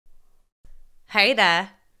Hey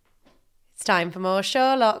there. It's time for more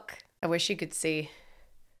Sherlock. I wish you could see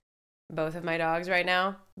both of my dogs right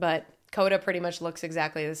now, but Coda pretty much looks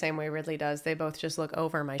exactly the same way Ridley does. They both just look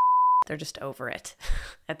over my They're just over it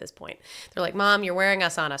at this point. They're like, Mom, you're wearing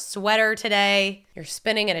us on a sweater today. You're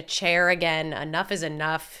spinning in a chair again. Enough is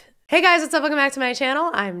enough. Hey guys, what's up? Welcome back to my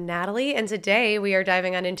channel. I'm Natalie, and today we are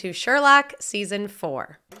diving on into Sherlock Season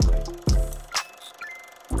 4.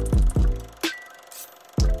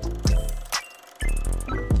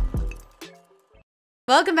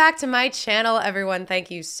 Welcome back to my channel, everyone.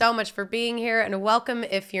 Thank you so much for being here, and welcome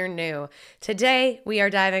if you're new. Today, we are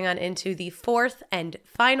diving on into the fourth and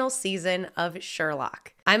final season of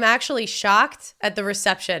Sherlock. I'm actually shocked at the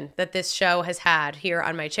reception that this show has had here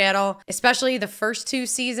on my channel, especially the first two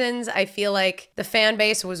seasons. I feel like the fan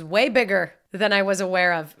base was way bigger than I was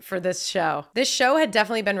aware of for this show. This show had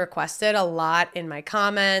definitely been requested a lot in my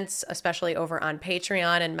comments, especially over on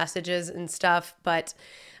Patreon and messages and stuff, but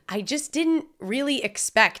I just didn't really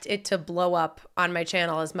expect it to blow up on my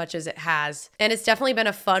channel as much as it has. And it's definitely been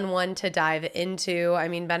a fun one to dive into. I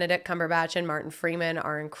mean, Benedict Cumberbatch and Martin Freeman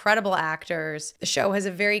are incredible actors. The show has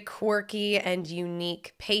a very quirky and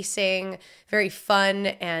unique pacing, very fun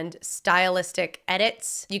and stylistic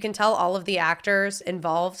edits. You can tell all of the actors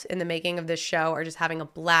involved in the making of this show are just having a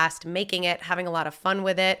blast making it, having a lot of fun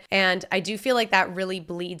with it. And I do feel like that really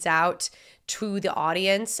bleeds out to the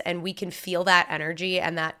audience, and we can feel that energy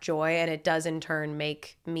and that joy, and it does in turn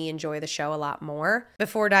make me enjoy the show a lot more.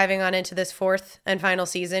 Before diving on into this fourth and final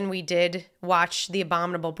season, we did watch The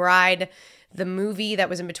Abominable Bride, the movie that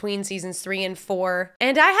was in between seasons 3 and 4,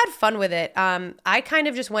 and I had fun with it. I kind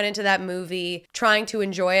of just went into that movie trying to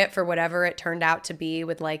enjoy it for whatever it turned out to be,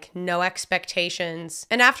 with like no expectations.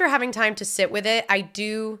 And after having time to sit with it, I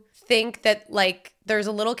do think that like there's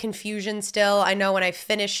a little confusion still. I know when I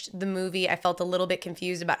finished the movie, I felt a little bit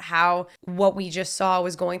confused about how what we just saw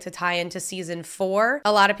was going to tie into season 4.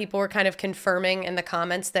 A lot of people were kind of confirming in the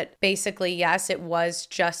comments that basically, yes, it was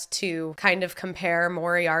just to kind of compare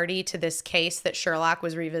Moriarty to this case that Sherlock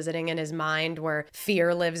was revisiting in his mind, where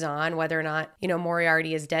fear lives on. Whether or not, you know,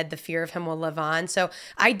 Moriarty is dead, the fear of him will live on. So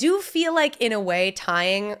I do feel like, in a way,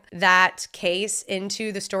 tying that case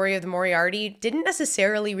into the story of the Moriarty didn't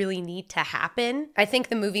necessarily really need to happen. I think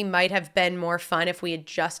the movie might have been more fun if we had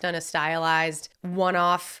just done a stylized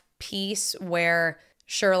one-off piece where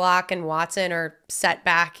Sherlock and Watson are set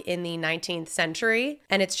back in the 19th century,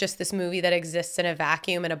 and it's just this movie that exists in a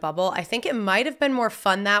vacuum, in a bubble. I think it might have been more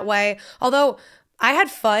fun that way, although I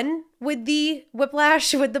had fun with the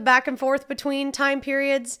whiplash, with the back and forth between time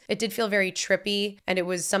periods. It did feel very trippy, and it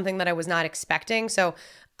was something that I was not expecting, so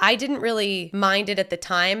I didn't really mind it at the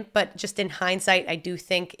time, but just in hindsight, I do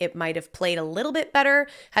think it might have played a little bit better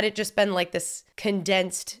had it just been like this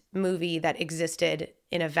condensed movie that existed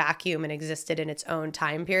in a vacuum and existed in its own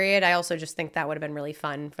time period. I also just think that would have been really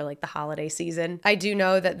fun for like the holiday season. I do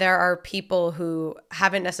know that there are people who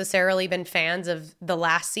haven't necessarily been fans of the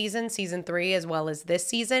last season, season 3, as well as this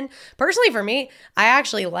season. Personally, for me, I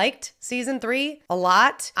actually liked season 3 a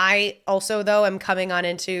lot. I also, though, am coming on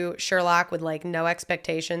into Sherlock with like no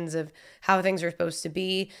expectations of how things are supposed to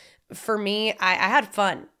be. For me, I had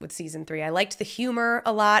fun with season 3. I liked the humor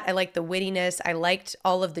a lot. I liked the wittiness. I liked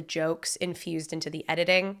all of the jokes infused into the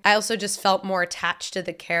editing. I also just felt more attached to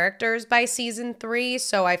the characters by season 3,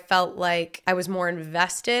 so I felt like I was more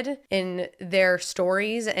invested in their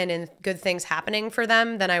stories and in good things happening for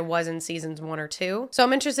them than I was in seasons 1 or 2. So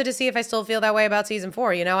I'm interested to see if I still feel that way about season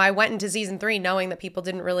 4. You know, I went into season 3 knowing that people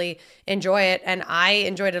didn't really enjoy it, and I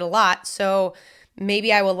enjoyed it a lot, so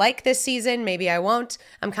maybe I will like this season, maybe I won't.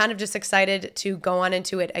 I'm kind of just excited to go on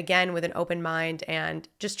into it again with an open mind and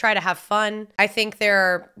just try to have fun. I think there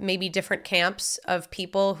are maybe different camps of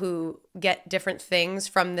people who get different things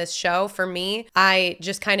from this show. For me, I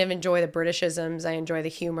just kind of enjoy the Britishisms. I enjoy the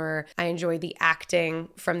humor. I enjoy the acting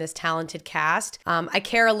from this talented cast. I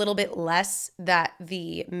care a little bit less that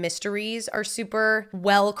the mysteries are super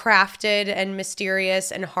well crafted and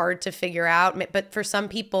mysterious and hard to figure out. But for some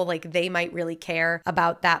people, like, they might really care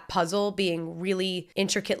about that puzzle being really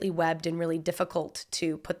intricately webbed and really difficult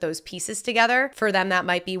to put those pieces together. For them, that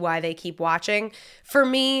might be why they keep watching. For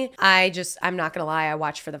me, I'm not gonna lie, I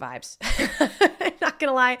watch for the vibes. I'm not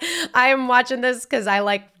gonna lie, I am watching this because I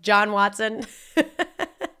like John Watson.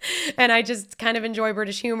 And I just kind of enjoy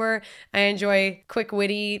British humor. I enjoy quick,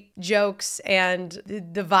 witty jokes and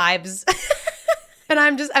the vibes. And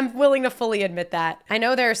I'm willing to fully admit that. I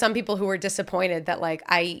know there are some people who are disappointed that like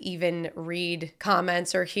I even read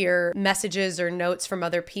comments or hear messages or notes from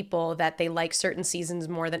other people that they like certain seasons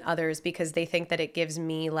more than others because they think that it gives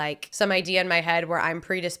me like some idea in my head where I'm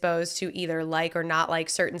predisposed to either like or not like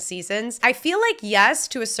certain seasons. I feel like yes,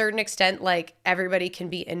 to a certain extent, like everybody can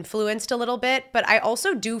be influenced a little bit, but I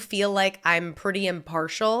also do feel like I'm pretty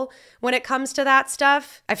impartial when it comes to that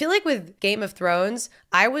stuff. I feel like with Game of Thrones,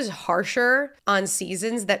 I was harsher on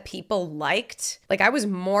seasons that people liked. Like I was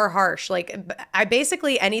more harsh. Like I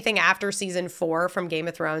basically anything after season 4 from Game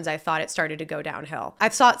of Thrones, I thought it started to go downhill. I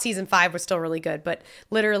thought season 5 was still really good, but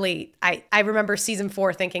literally I remember season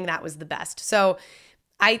 4 thinking that was the best. So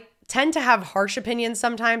I tend to have harsh opinions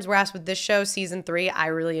sometimes, whereas with this show, season 3, I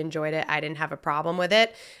really enjoyed it. I didn't have a problem with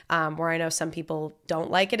it, where I know some people don't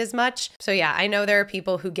like it as much. So yeah, I know there are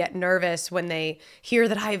people who get nervous when they hear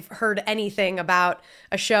that I've heard anything about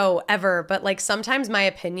a show ever, but like sometimes my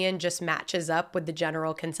opinion just matches up with the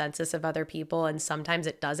general consensus of other people, and sometimes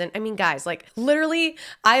it doesn't. I mean, guys, like literally,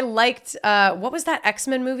 I liked, what was that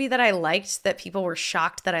X-Men movie that I liked that people were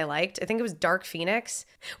shocked that I liked? I think it was Dark Phoenix.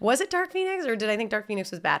 Was it Dark Phoenix, or did I think Dark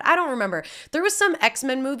Phoenix was bad? I don't remember. There was some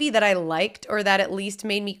X-Men movie that I liked or that at least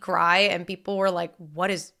made me cry, and people were like,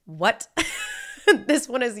 what? This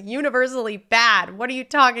one is universally bad. What are you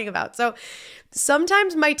talking about? So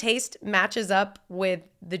sometimes my taste matches up with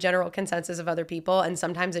the general consensus of other people, and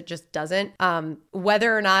sometimes it just doesn't.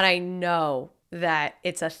 Whether or not I know that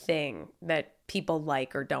it's a thing that people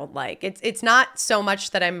like or don't like. It's not so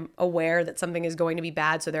much that I'm aware that something is going to be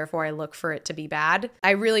bad, so therefore I look for it to be bad.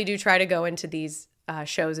 I really do try to go into these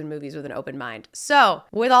shows and movies with an open mind. So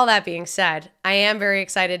with all that being said, I am very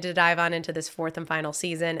excited to dive on into this 4th and final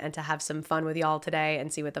season and to have some fun with y'all today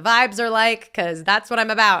and see what the vibes are like, because that's what I'm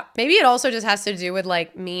about. Maybe it also just has to do with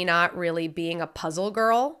like me not really being a puzzle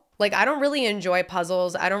girl. Like, I don't really enjoy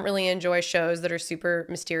puzzles. I don't really enjoy shows that are super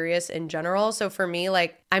mysterious in general. So for me,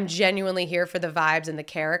 like, I'm genuinely here for the vibes and the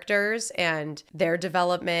characters and their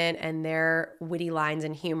development and their witty lines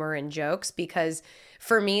and humor and jokes, because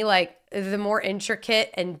for me, like, the more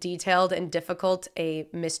intricate and detailed and difficult a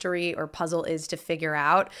mystery or puzzle is to figure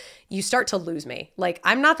out, you start to lose me. Like,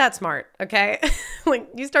 I'm not that smart, okay? Like,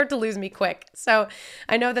 you start to lose me quick. So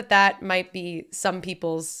I know that that might be some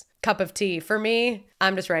people's cup of tea. For me,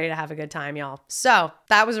 I'm just ready to have a good time, y'all. So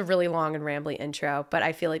that was a really long and rambly intro, but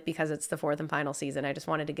I feel like because it's the 4th and final season, I just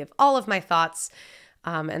wanted to give all of my thoughts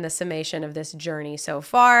and the summation of this journey so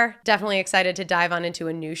far. Definitely excited to dive on into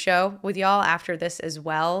a new show with y'all after this as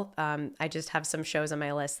well. I just have some shows on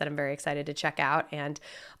my list that I'm very excited to check out. And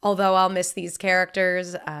although I'll miss these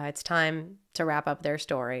characters, it's time to wrap up their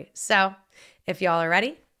story. So if y'all are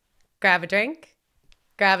ready, grab a drink,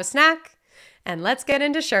 grab a snack, and let's get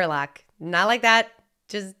into Sherlock. Not like that.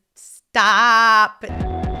 Just stop.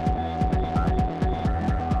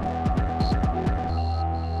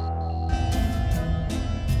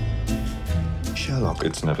 Sherlock,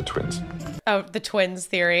 it's never twins. Oh, the twins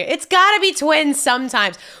theory. It's gotta be twins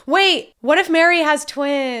sometimes. Wait, what if Mary has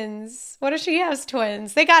twins? What if she has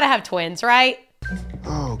twins? They gotta have twins, right?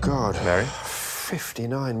 Oh, God. Mary?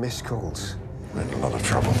 59 missed calls. We're in a lot of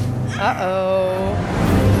trouble. Uh-oh.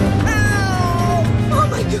 Oh,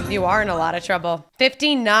 my God. You are in a lot of trouble.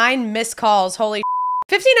 59 missed calls. Holy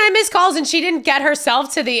 59 missed calls, and she didn't get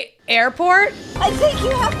herself to the airport? I think you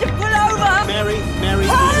have to pull over. Mary. Pull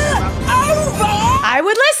over! I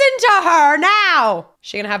would listen to her now.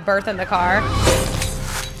 She gonna have birth in the car?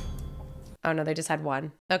 Oh no, they just had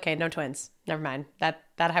one. Okay, no twins. Never mind. That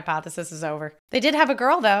hypothesis is over. They did have a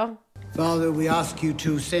girl though. Father, we ask you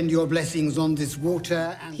to send your blessings on this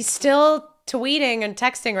water and... He's still tweeting and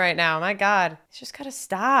texting right now. My God. He's just gotta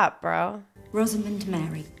stop, bro. Rosamund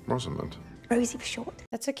Mary. Rosamund. Rosie for short.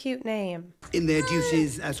 That's a cute name. in their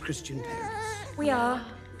duties as Christian parents. We are.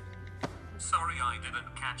 Sorry I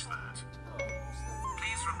didn't catch that.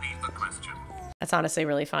 Please repeat the question. That's honestly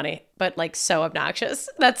really funny, but like so obnoxious.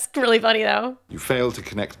 That's really funny though. You fail to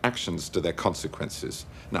connect actions to their consequences.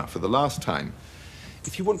 Now, for the last time,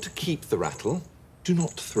 if you want to keep the rattle, do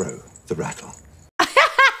not throw the rattle.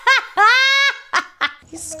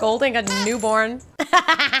 He's scolding a newborn.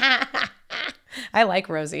 I like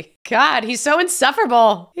Rosie. God, he's so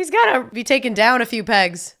insufferable. He's gotta be taken down a few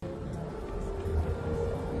pegs.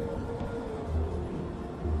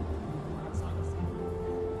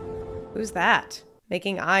 Who's that?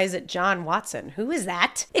 Making eyes at John Watson. Who is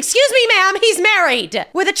that? Excuse me, ma'am, he's married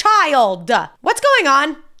with a child. What's going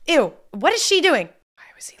on? Ew, what is she doing? Why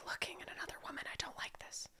was he looking at another woman? I don't like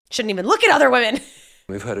this. Shouldn't even look at other women.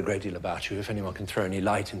 We've heard a great deal about you. If anyone can throw any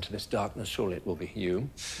light into this darkness, surely it will be you.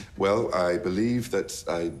 Well, I believe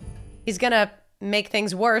that He's gonna make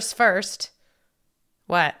things worse first.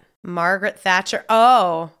 What? Margaret Thatcher.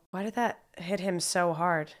 Oh, why did that hit him so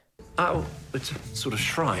hard? Oh, it's a sort of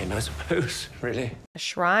shrine, I suppose, really. A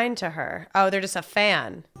shrine to her. Oh, they're just a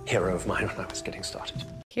fan. Hero of mine when I was getting started.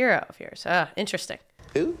 Hero of yours. Oh, interesting.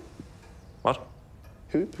 Who? What?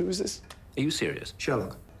 Who is this? Are you serious?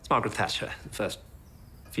 Sherlock. It's Margaret Thatcher, the first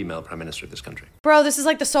female prime minister of this country. Bro, this is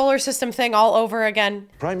like the solar system thing all over again.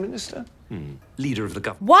 Prime Minister? Leader of the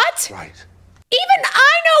government. What? Right. Even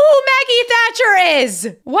I know who Maggie Thatcher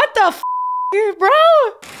is. What the f, bro?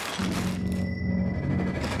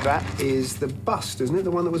 That is the bust, isn't it?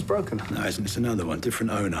 The one that was broken. No, it's another one,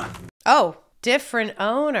 different owner. Oh, different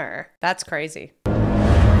owner. That's crazy.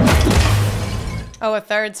 Oh, a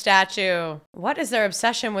third statue. What is their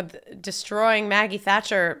obsession with destroying Maggie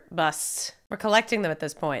Thatcher busts? We're collecting them at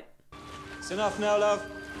this point. It's enough now, love.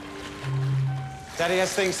 Daddy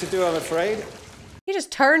has things to do, I'm afraid. He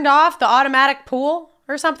just turned off the automatic pool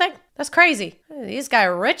or something? That's crazy. These guys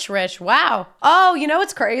are rich. Wow. Oh, you know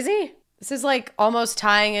what's crazy? This is like almost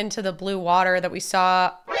tying into the blue water that we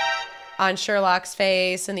saw on Sherlock's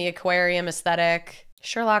face and the aquarium aesthetic.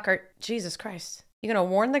 Sherlock, Jesus Christ. You gonna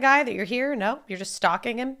warn the guy that you're here? No, you're just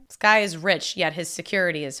stalking him? This guy is rich, yet his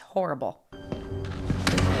security is horrible.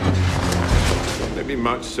 It'd be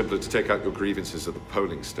much simpler to take out your grievances at the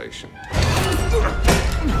polling station.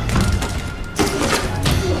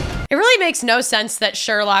 It really makes no sense that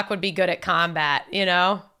Sherlock would be good at combat, you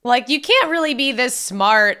know? Like, you can't really be this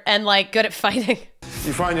smart and, like, good at fighting.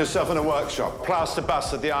 You find yourself in a workshop, plaster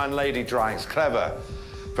bust of the Iron Lady drawings. Clever.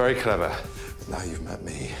 Very clever. Now you've met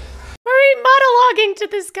me. Why are you monologuing to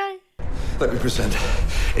this guy? Let me present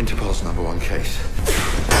Interpol's #1 case.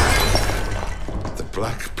 The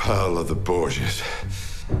Black Pearl of the Borgias.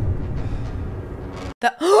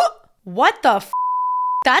 What the f?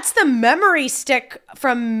 That's the memory stick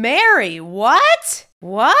from Mary. What?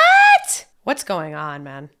 What? What's going on,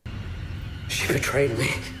 man? She betrayed me.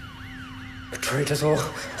 Betrayed us all.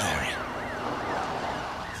 Mary.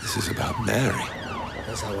 This is about Mary.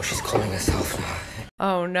 Is that what she's calling herself now?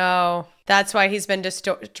 Oh no. That's why he's been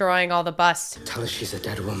destroying all the busts. Tell her she's a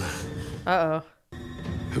dead woman. Uh-oh.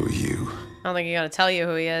 Who are you? I don't think he's gonna tell you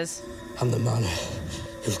who he is. I'm the man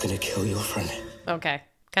who's gonna kill your friend. Okay.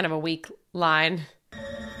 Kind of a weak line.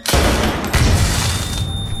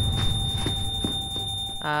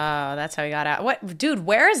 Oh, that's how he got out. What? Dude,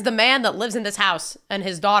 where is the man that lives in this house and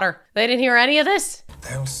his daughter? They didn't hear any of this?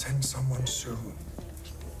 They'll send someone soon.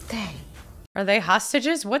 They. Are they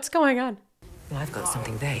hostages? What's going on? Well, I've got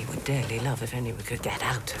something they would dearly love if anyone could get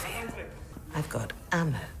out of here. I've got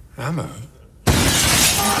ammo. Ammo?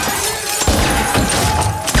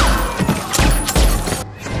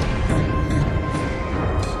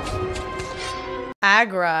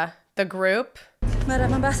 Agra, the group.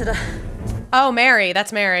 Madam Ambassador. Oh, Mary.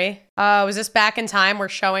 That's Mary. Oh, was this back in time? We're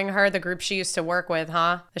showing her the group she used to work with,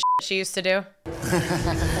 huh? The shit she used to do?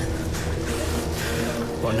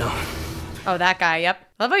 Oh, no. Oh, that guy, yep.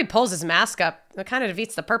 I love how he pulls his mask up. It kind of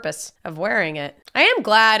defeats the purpose of wearing it. I am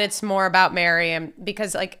glad it's more about Mary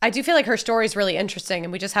because, like, I do feel like her story is really interesting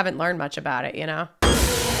and we just haven't learned much about it, you know?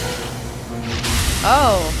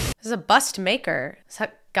 Oh, this is a bust maker. It's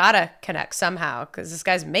gotta connect somehow because this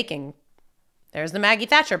guy's making... There's the Maggie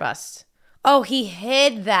Thatcher bust. Oh, he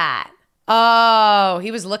hid that. Oh, he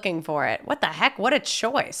was looking for it. What the heck? What a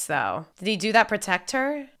choice, though. Did he do that protect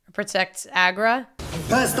her? Or protect Agra?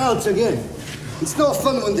 Passed out again. It's no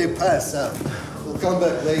fun when they pass out. We'll come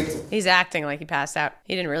back later. He's acting like he passed out.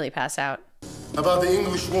 He didn't really pass out. About the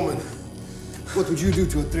English woman. What would you do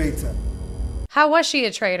to a traitor? How was she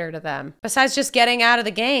a traitor to them? Besides just getting out of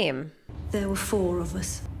the game. There were 4 of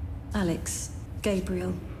us. Alex,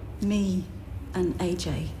 Gabriel, me, and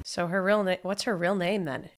AJ. So her real name, what's her real name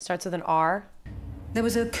then? Starts with an R? There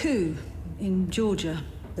was a coup in Georgia.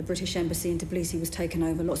 The British embassy in Tbilisi was taken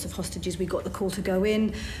over. Lots of hostages. We got the call to go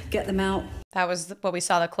in, get them out. That was what we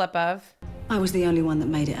saw the clip of. I was the only one that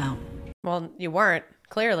made it out. Well, you weren't,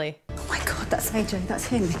 clearly. Oh my God, that's AJ. That's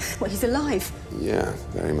him. Well, he's alive. Yeah,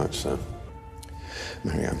 very much so.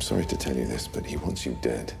 Mary, I'm sorry to tell you this, but he wants you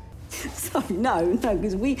dead. Sorry, no,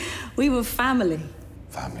 because we were family.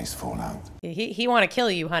 Families fall out. He want to kill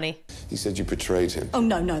you, honey. He said you betrayed him. Oh,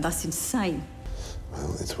 no, that's insane.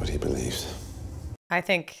 Well, it's what he believes. I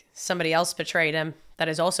think somebody else betrayed him that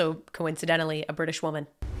is also, coincidentally, a British woman.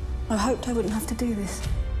 I hoped I wouldn't have to do this.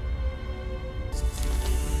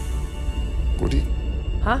 What do you...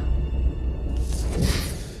 Huh?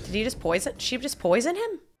 Did he just poison? She just poison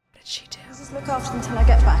him? What did she do? Just look after them until I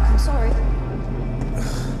get back. I'm sorry.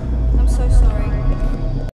 I'm so sorry.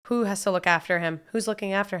 Who has to look after him? Who's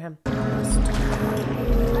looking after him? We'll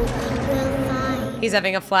find He's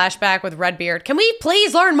having a flashback with Redbeard. Can we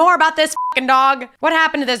please learn more about this fucking dog? What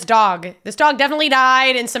happened to this dog? This dog definitely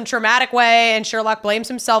died in some traumatic way, and Sherlock blames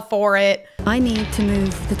himself for it. I need to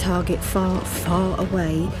move the target far, far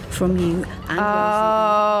away from you and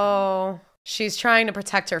Oh, she's trying to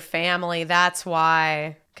protect her family. That's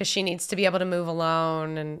why. Because she needs to be able to move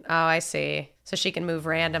alone. And oh, I see. So she can move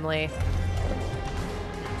randomly.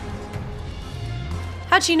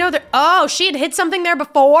 How'd she know that? Oh, she had hit something there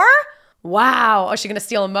before? Wow. Oh, she's gonna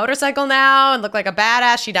steal a motorcycle now and look like a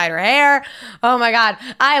badass. She dyed her hair. Oh my God.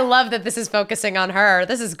 I love that this is focusing on her.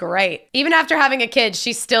 This is great. Even after having a kid,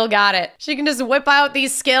 she still got it. She can just whip out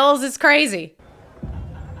these skills. It's crazy.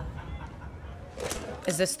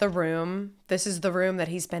 Is this the room? This is the room that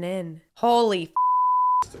he's been in. Holy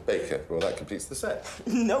Mr. Baker, well, that completes the set.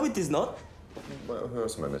 No, it is not. Well, who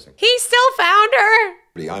else am I missing? He still found her.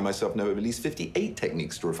 I myself know of at least 58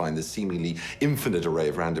 techniques to refine the seemingly infinite array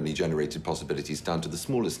of randomly generated possibilities down to the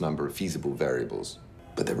smallest number of feasible variables.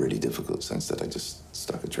 But they're really difficult, since that I just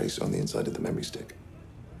stuck a tracer on the inside of the memory stick.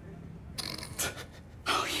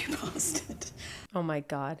 Oh, you bastard. Oh my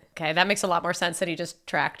God. Okay, that makes a lot more sense that he just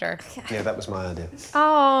tracked her. Yeah, that was my idea.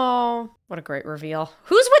 Oh, what a great reveal.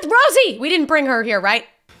 Who's with Rosie? We didn't bring her here, right?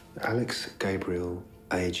 Alex, Gabriel,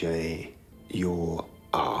 AJ, you're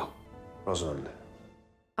R. Rosalind.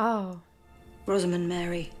 Oh. Rosamund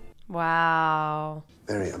Mary. Wow.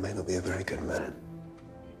 Mary, I may not be a very good man,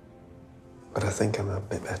 but I think I'm a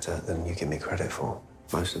bit better than you give me credit for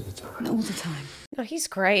most of the time. Not all the time. No, he's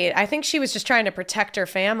great. I think she was just trying to protect her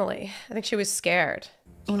family. I think she was scared.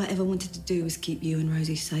 All I ever wanted to do was keep you and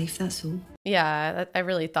Rosie safe, that's all. Yeah, I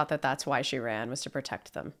really thought that that's why she ran, was to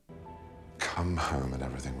protect them. Come home and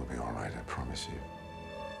everything will be all right, I promise you.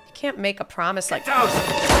 You can't make a promise like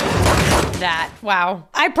that. Wow.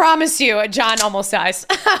 I promise you, John almost dies.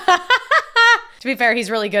 To be fair, he's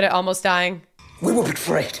really good at almost dying. We were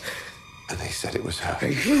betrayed. And they said it was her.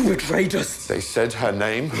 You betrayed us. They said her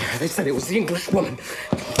name? Yeah, they said it was the English woman.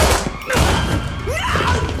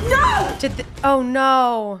 No! Oh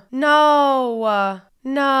no. No.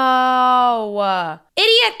 No.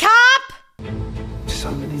 Idiot cop!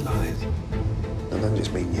 So many lies. I don't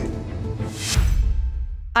just mean you.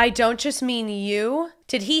 I don't just mean you.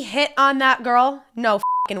 Did he hit on that girl? No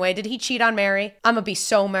fucking way. Did he cheat on Mary? I'm gonna be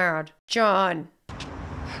so mad. John.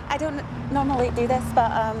 I don't normally do this,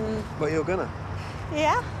 but Well, you're gonna.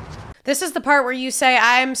 yeah. This is the part where you say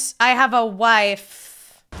I have a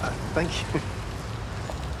wife. Thank you.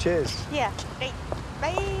 Cheers. Yeah.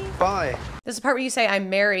 Bye. Bye. This is the part where you say I'm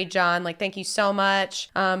married, John. Like, thank you so much,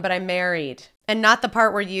 but I'm married. And not the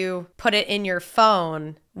part where you put it in your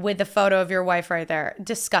phone with the photo of your wife right there.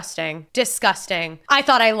 Disgusting. Disgusting. I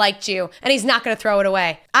thought I liked you, and he's not gonna throw it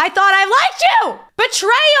away. I thought I liked you!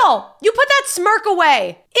 Betrayal! You put that smirk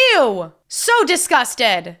away. Ew. So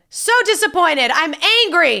disgusted. So disappointed. I'm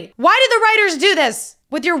angry. Why did the writers do this?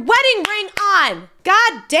 With your wedding ring on.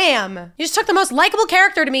 God damn. You just took the most likable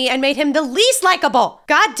character to me and made him the least likable.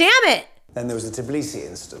 God damn it. Then there was the Tbilisi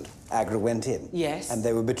incident. Agra went in. Yes. And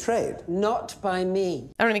they were betrayed. Not by me.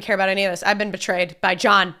 I don't even care about any of this. I've been betrayed by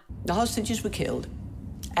John. The hostages were killed.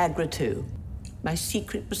 Agra too. My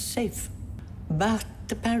secret was safe. But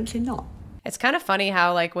apparently not. It's kind of funny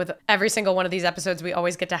how, like, with every single one of these episodes, we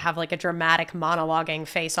always get to have, like, a dramatic monologuing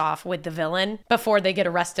face-off with the villain before they get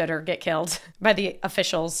arrested or get killed by the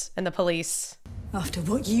officials and the police. After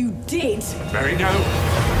what you did. Mary, no.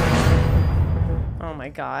 Oh my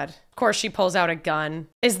God. Of course she pulls out a gun.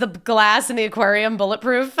 Is the glass in the aquarium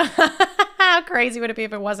bulletproof? How crazy would it be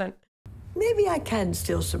if it wasn't? Maybe I can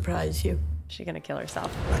still surprise you. She's gonna kill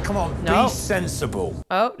herself. Now, come on, No. be sensible.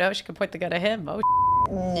 Oh, no, she could point the gun at him. Oh,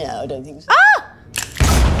 No, I don't think so.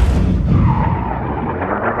 ah!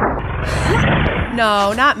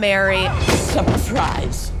 No, not Mary.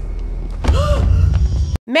 Surprise.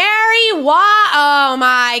 Mary, what? Oh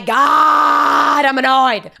my God. I'm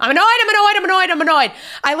annoyed. I'm annoyed. I'm annoyed. I'm annoyed. I'm annoyed.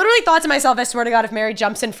 I literally thought to myself, I swear to God, if Mary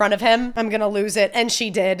jumps in front of him, I'm gonna lose it. And she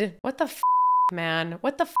did. What the f, man?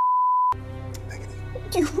 What the f?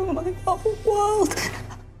 You were my whole world.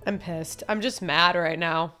 I'm pissed. I'm just mad right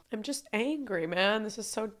now. I'm just angry, man. This is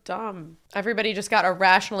so dumb. Everybody just got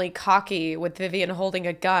irrationally cocky with Vivian holding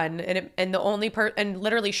a gun, and the only and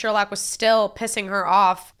literally Sherlock was still pissing her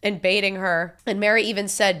off and baiting her. And Mary even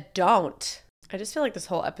said, "Don't." I just feel like this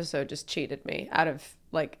whole episode just cheated me out of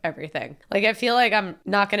like everything. Like, I feel like I'm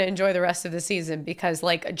not going to enjoy the rest of the season because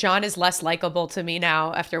like John is less likable to me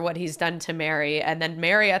now after what he's done to Mary. And then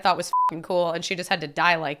Mary I thought was fucking cool, and she just had to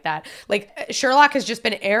die like that. Like, Sherlock has just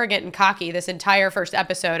been arrogant and cocky this entire first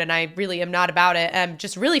episode, and I really am not about it. I'm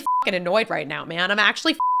just really fucking annoyed right now, man. I'm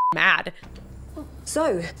actually mad.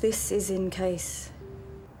 So, this is in case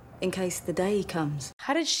in case the day comes.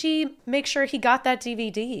 How did she make sure he got that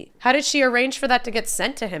DVD? How did she arrange for that to get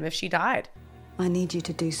sent to him if she died? I need you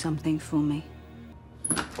to do something for me.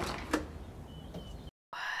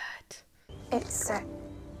 What?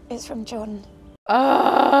 It's from John.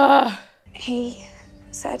 He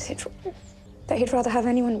said that he'd rather have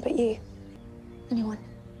anyone but you. Anyone.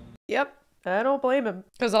 Yep. I don't blame him.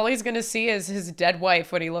 Because all he's gonna see is his dead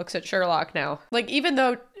wife when he looks at Sherlock now. Like, even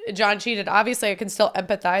though John cheated, obviously I can still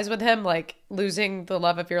empathize with him. Like, losing the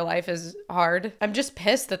love of your life is hard. I'm just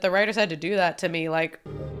pissed that the writers had to do that to me. Like,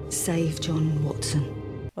 save John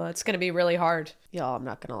Watson. Well, it's gonna be really hard. Y'all, I'm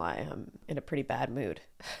not gonna lie. I'm in a pretty bad mood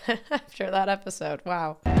after that episode.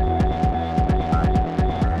 Wow.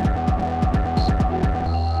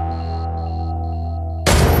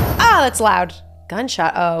 Oh, that's loud.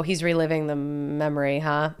 Gunshot. Oh, he's reliving the memory,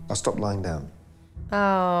 huh? I stopped lying down.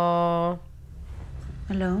 Oh.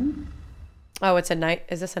 Alone? Oh, it's a night.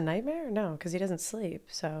 Is this a nightmare? No, because he doesn't sleep.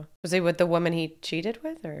 So was he with the woman he cheated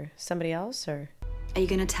with or somebody else or? Are you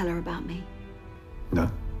going to tell her about me?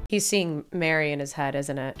 No. He's seeing Mary in his head,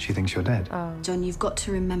 isn't it? She thinks you're dead. Oh. John, you've got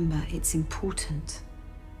to remember it's important.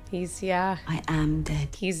 Yeah. I am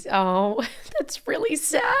dead. Oh, that's really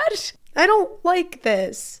sad. I don't like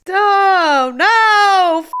this. Oh,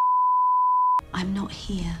 no. I'm not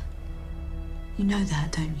here. You know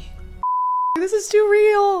that, don't you? This is too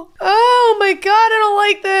real. Oh my God, I don't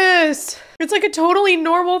like this. It's like a totally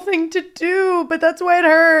normal thing to do, but that's why it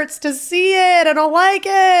hurts to see it. I don't like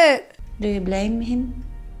it. Do you blame him?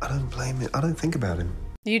 I don't blame him. I don't think about him.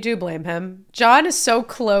 You do blame him. John is so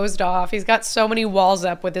closed off. He's got so many walls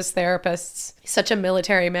up with his therapists. He's such a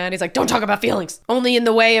military man. He's like, don't talk about feelings. Only in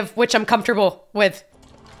the way of which I'm comfortable with.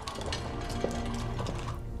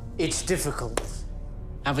 It's difficult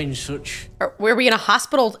having such... Were we in a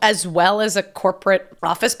hospital as well as a corporate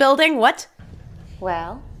office building? What?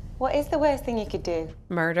 Well, what is the worst thing you could do?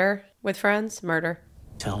 Murder with friends? Murder.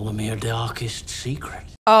 Tell them your darkest secret.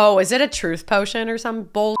 Oh, is it a truth potion or some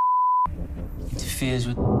bull? Interferes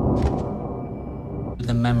with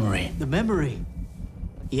the memory. The memory?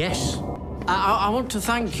 Yes. I want to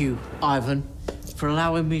thank you, Ivan, for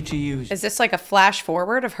allowing me to use... Is this like a flash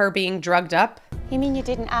forward of her being drugged up? You mean you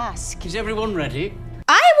didn't ask? Is everyone ready?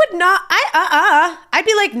 I would not. I'd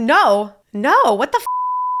be like, no, what the f?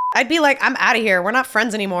 I'd be like, I'm out of here. We're not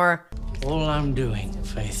friends anymore. All I'm doing,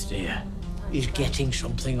 Faith dear, is getting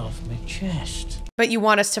something off my chest. But you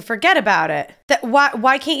want us to forget about it.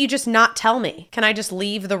 Why can't you just not tell me? Can I just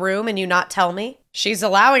leave the room and you not tell me? She's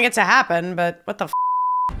allowing it to happen, but what the f?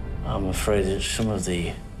 I'm afraid that some of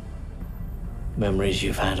the memories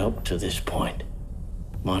you've had up to this point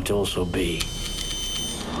might also be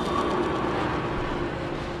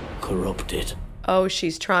corrupted. Oh,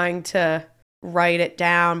 she's trying to write it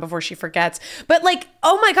down before she forgets. But like,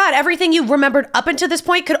 oh my God, everything you remembered up until this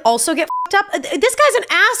point could also get f***ed up. This guy's an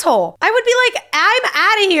asshole. I would be like, I'm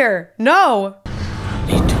out of here. No. I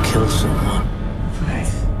need to kill someone,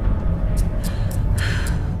 Faith.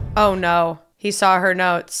 Oh no, he saw her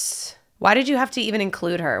notes. Why did you have to even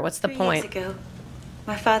include her? What's the 3 point? years ago,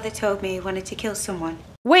 my father told me he wanted to kill someone.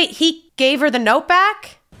 Wait, he gave her the note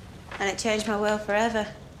back? And it changed my world forever.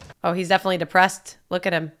 Oh, he's definitely depressed. Look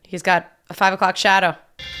at him. He's got a 5 o'clock shadow.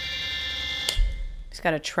 He's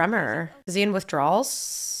got a tremor. Is he in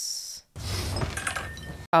withdrawals?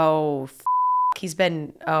 Oh, f he's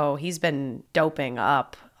been doping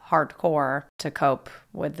up hardcore to cope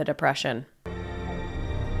with the depression.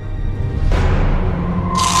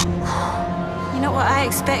 You know what I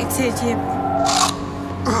expected? You...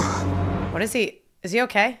 What is he? Is he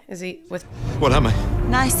okay? Is he with... What am I?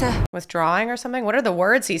 Nicer. Withdrawing or something? What are the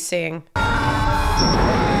words he's seeing?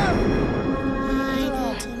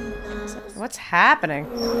 What's happening?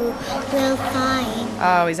 We'll find.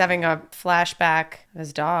 Oh, he's having a flashback of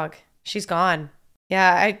his dog. She's gone.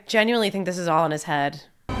 Yeah, I genuinely think this is all in his head.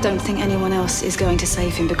 Don't think anyone else is going to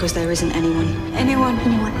save him because there isn't anyone. Anyone.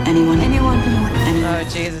 Oh,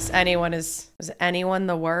 Jesus. Anyone is anyone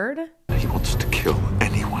the word? He wants to kill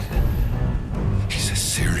anyone. He's a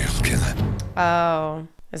serial killer. Oh,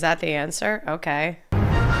 is that the answer? Okay.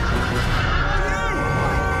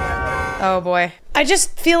 Oh boy. I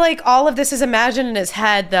just feel like all of this is imagined in his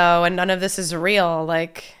head though, and none of this is real.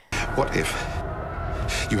 Like, what if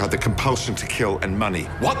you had the compulsion to kill and money?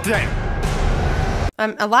 What then?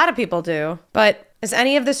 a lot of people do, but is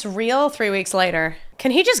any of this real 3 weeks later?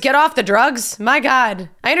 Can he just get off the drugs? My God.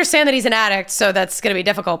 I understand that he's an addict, so that's gonna be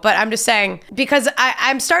difficult, but I'm just saying, because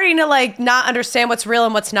I'm starting to like not understand what's real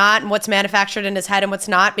and what's not, and what's manufactured in his head and what's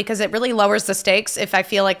not, because it really lowers the stakes if I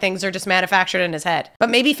feel like things are just manufactured in his head. But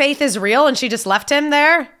maybe Faith is real and she just left him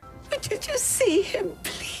there? Would you just see him,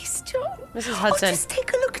 please? Mrs. Hudson. Oh, just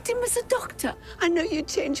take a look at him as a doctor. I know you'd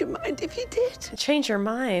change your mind if you did. Change your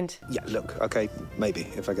mind? Yeah, look, okay, maybe,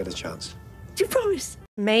 if I get a chance. Do you promise?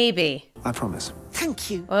 Maybe. I promise.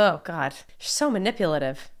 Thank you. Oh, God. She's so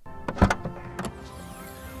manipulative.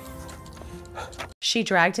 She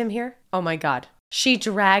dragged him here? Oh, my God. She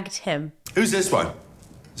dragged him. Who's this one?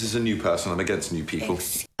 This is a new person. I'm against new people.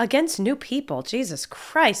 Against new people? Jesus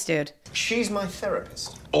Christ, dude. She's my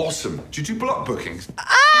therapist. Awesome. Do you do block bookings?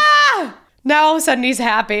 Ah! Now all of a sudden he's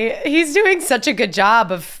happy. He's doing such a good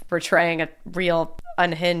job of portraying a real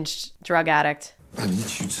unhinged drug addict. I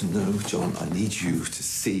need you to know, John, I need you to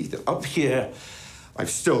see that up here, I've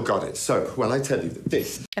still got it. So when I tell you that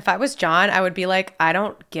this... If I was John, I would be like, I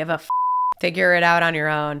don't give a f. Figure it out on your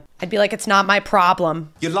own. I'd be like, it's not my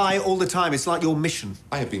problem. You lie all the time. It's like your mission.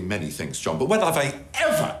 I have been many things, John, but when have I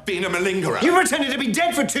ever been a malingerer? You pretended to be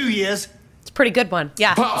dead for 2 years. It's a pretty good one,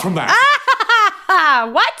 yeah. Apart from that. Ah!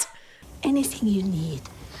 What? Anything you need,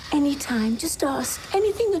 anytime, just ask.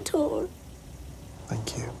 Anything at all.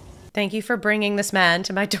 Thank you. Thank you for bringing this man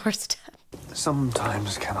to my doorstep.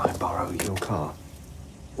 Sometimes can I borrow your car?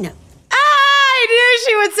 No. I knew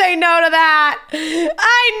she would say no to that.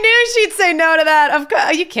 I knew she'd say no to that. Of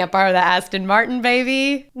course, you can't borrow the Aston Martin,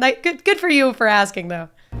 baby. Like, good for you for asking, though.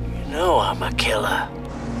 You know I'm a killer.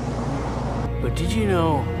 But did you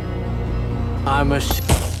know I'm a...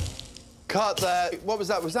 Cut there. What was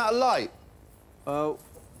that? Was that a light?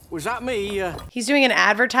 Was that me? He's doing an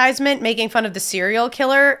advertisement making fun of the serial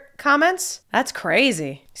killer comments? That's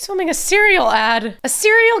crazy. He's filming a cereal ad. A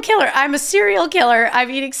serial killer. I'm a serial killer.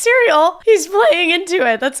 I'm eating cereal. He's playing into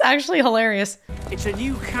it. That's actually hilarious. It's a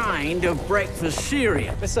new kind of breakfast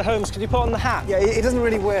cereal. Mr. Holmes, can you put on the hat? Yeah, he doesn't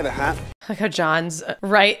really wear the hat. Like how John's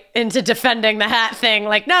right into defending the hat thing.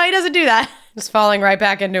 Like, no, he doesn't do that. Just falling right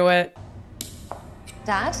back into it.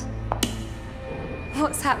 Dad?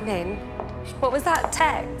 What's happening? What was that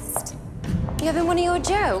text? You having one of your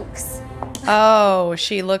jokes? Oh,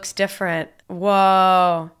 she looks different.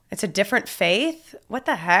 Whoa. It's a different Faith? What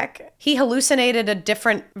the heck? He hallucinated a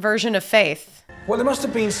different version of Faith. Well, there must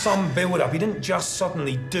have been some build-up. He didn't just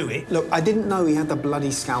suddenly do it. Look, I didn't know he had the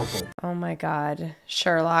bloody scalpel. Oh my God.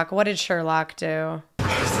 Sherlock. What did Sherlock do?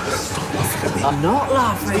 I'm not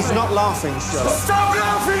laughing. He's not laughing, Sherlock. Stop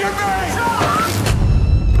laughing at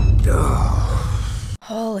me!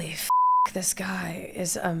 Holy f***, this guy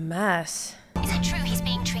is a mess. Is it true he's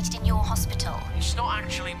being treated in your hospital? It's not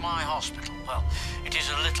actually my hospital. Well, it is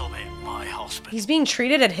a little bit my hospital. He's being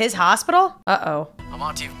treated at his hospital? Uh-oh. I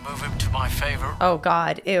might even move him to my favorite. Oh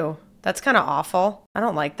God, ew. That's kind of awful. I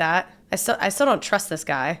don't like that. I still don't trust this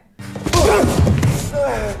guy.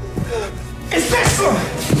 Is this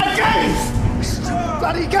a game?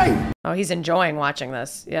 Bloody game! Oh, he's enjoying watching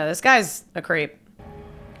this. Yeah, this guy's a creep.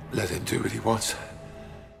 Let him do what he wants.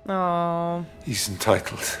 Oh. He's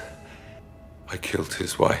entitled. I killed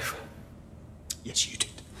his wife. Yes, you did.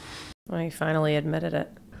 Well, he finally admitted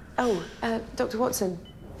it. Oh, Dr. Watson.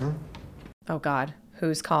 Oh God,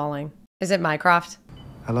 who's calling? Is it Mycroft?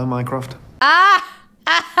 Hello, Mycroft. Ah!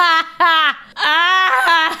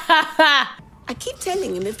 I keep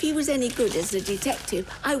telling him if he was any good as a detective,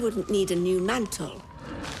 I wouldn't need a new mantle.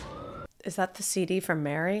 Is that the CD from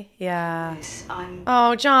Mary? Yeah. Yes,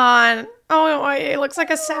 oh, John. Oh, it looks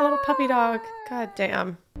like a sad little puppy dog. God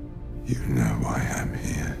damn. You know why I'm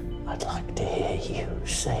here. I'd like to hear you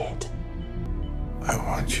say it. I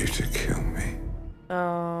want you to kill me.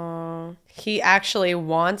 Oh. He actually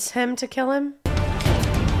wants him to kill him?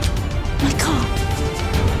 My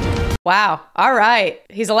car. Wow. All right.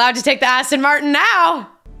 He's allowed to take the Aston Martin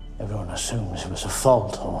now. Everyone assumes it was a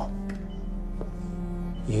fault, or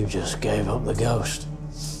you just gave up the ghost.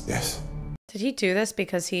 Yes. Did he do this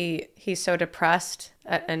because he's so depressed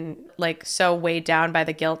and like so weighed down by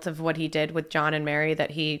the guilt of what he did with John and Mary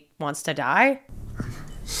that he wants to die? I'm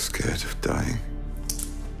scared of dying.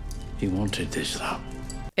 He wanted this, though.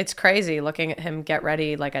 It's crazy looking at him get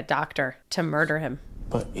ready like a doctor to murder him.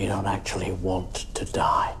 But you don't actually want to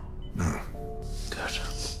die. No. Good.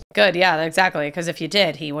 Good, yeah, exactly. Because if you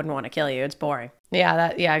did, he wouldn't want to kill you. It's boring.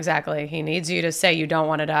 Yeah, yeah, exactly. He needs you to say you don't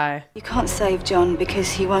want to die. You can't save John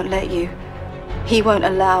because he won't let you. He won't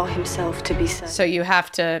allow himself to be saved. So you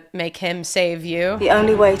have to make him save you? The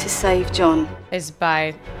only way to save John is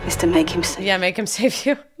to make him save. Yeah, make him save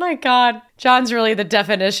you. My God. John's really the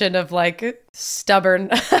definition of like stubborn.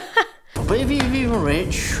 But if you're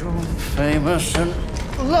rich or famous and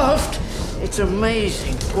loved, it's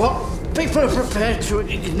amazing what people are prepared to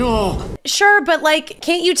ignore. Sure, but like,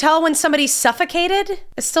 can't you tell when somebody's suffocated?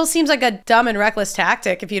 It still seems like a dumb and reckless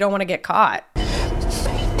tactic if you don't want to get caught.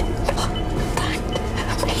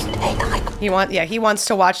 He wants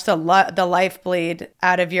to watch the life bleed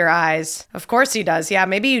out of your eyes. Of course he does. Yeah,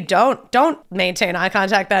 maybe you don't maintain eye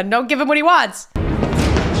contact then. Don't give him what he wants.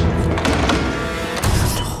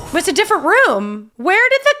 But it's a different room. Where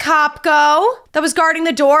did the cop go that was guarding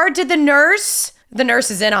the door? Did the nurse? The nurse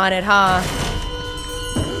is in on it, huh?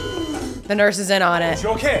 The nurse is in on it. You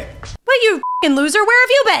okay? Well, you f***ing loser, where have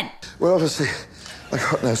you been? Well, obviously, I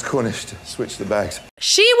got Nurse Cornish to switch the bags.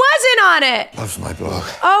 She was in on it. Loves my blog.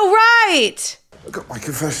 Oh, right. I got my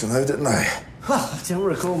confession though, didn't I? Well, I don't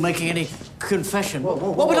recall making any confession. What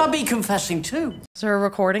would I be confessing to? Is there a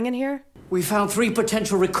recording in here? We found 3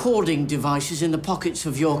 potential recording devices in the pockets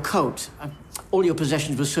of your coat. All your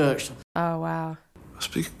possessions were searched. Oh, wow.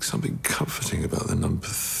 Must be something comforting about the number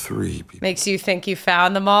 3. Makes you think you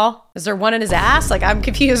found them all? Is there one in his ass? Like, I'm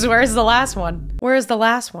confused. Where's the last one? Where is the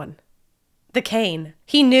last one? The cane.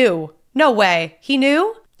 He knew. No way. He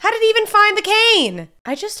knew? How did he even find the cane?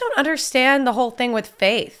 I just don't understand the whole thing with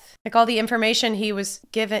Faith. Like, all the information he was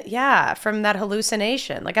given, yeah, from that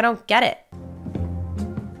hallucination. Like, I don't get it.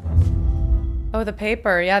 Oh, the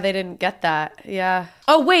paper. Yeah, they didn't get that. Yeah.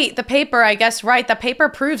 Oh, wait, the paper, I guess, right. The paper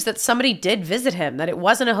proves that somebody did visit him, that it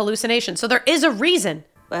wasn't a hallucination. So there is a reason.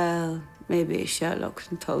 Well, maybe Sherlock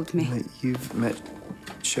told me. You've met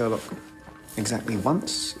Sherlock exactly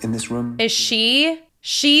once in this room? Is she?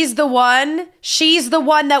 She's the one? She's the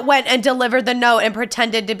one that went and delivered the note and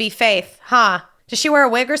pretended to be Faith, huh? Does she wear a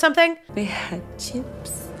wig or something? We had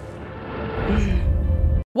chips.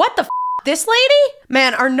 What the f***? This lady?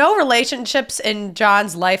 Man, are no relationships in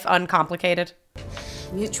John's life uncomplicated?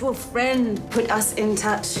 Mutual friend put us in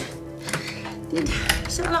touch. Did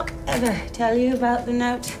Sherlock ever tell you about the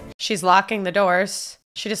note? She's locking the doors.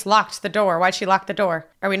 She just locked the door. Why'd she lock the door?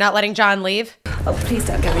 Are we not letting John leave? Oh, please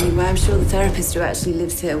don't go anywhere. I'm sure the therapist who actually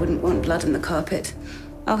lives here wouldn't want blood on the carpet.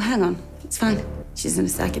 Oh, hang on. It's fine. She's in a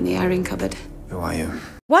sack in the airing cupboard. Who are you?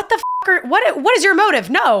 What the f*** what is your motive?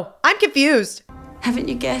 No, I'm confused. Haven't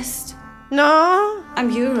you guessed? No. I'm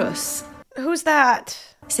Eurus. Who's that?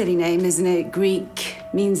 Silly name, isn't it? Greek.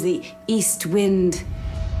 Means the east wind.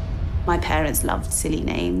 My parents loved silly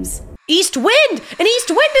names. East wind! An east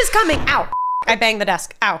wind is coming! Ow! I banged the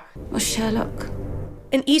desk. Ow. Well, Sherlock.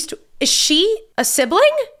 An east... Is she a sibling?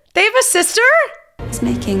 They have a sister? He's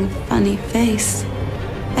making a funny face.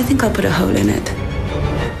 I think I'll put a hole in it.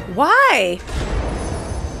 Why?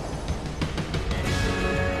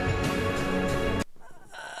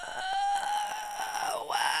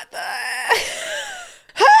 What the...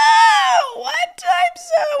 What? I'm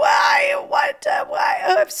so... Why? What? Why?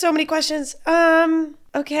 Oh, I have so many questions.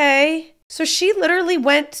 Okay. So she literally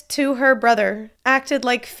went to her brother, acted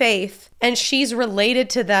like Faith, and she's related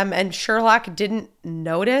to them, and Sherlock didn't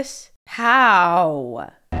notice? How?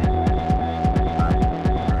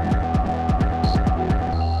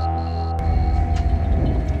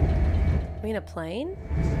 We in a plane?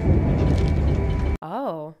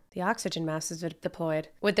 Oh, the oxygen mask is deployed.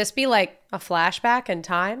 Would this be like a flashback in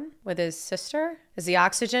time with his sister? Is the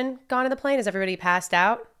oxygen gone in the plane? Is everybody passed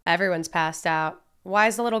out? Everyone's passed out. Why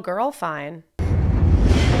is the little girl fine?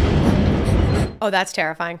 Oh, that's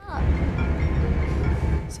terrifying.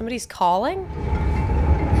 Somebody's calling?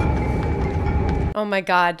 Oh my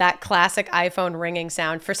God, that classic iPhone ringing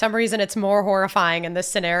sound. For some reason, it's more horrifying in this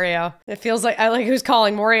scenario. It feels like, who's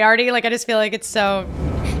calling? Moriarty? Like, I just feel like it's so...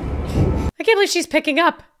 I can't believe she's picking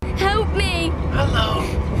up. Help me! Hello,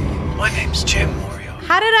 my name's Jim Moriarty.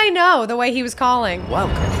 How did I know the way he was calling?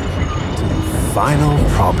 Welcome to the final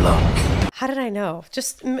problem. How did I know?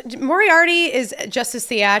 Just Moriarty is just as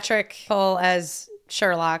theatrical as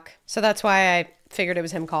Sherlock. So that's why I figured it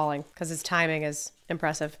was him calling, because his timing is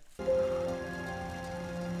impressive.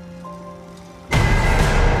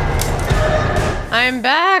 I'm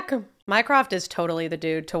back. Mycroft is totally the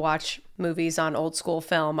dude to watch movies on old school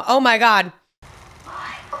film. Oh my God.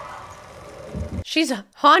 She's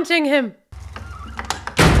haunting him.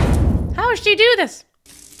 How does she do this?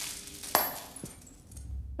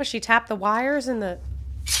 What, she tapped the wires in the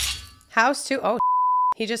house too? Oh,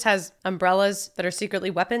 he just has umbrellas that are secretly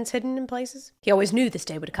weapons hidden in places. He always knew this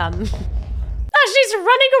day would come. Oh, she's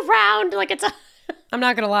running around like it's a... I'm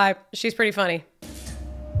not gonna lie, she's pretty funny.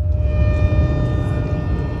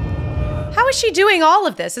 How is she doing all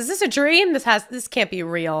of this? Is this a dream? This can't be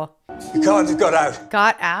real. You can't have got out.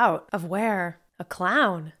 Got out? Of where? A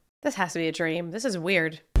clown? This has to be a dream. This is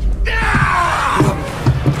weird.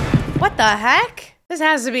 What the heck? This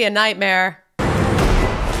has to be a nightmare.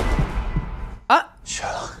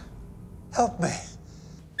 Sherlock, help me.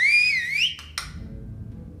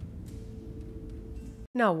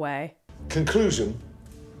 No way. Conclusion,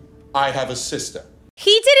 I have a sister.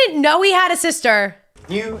 He didn't know he had a sister.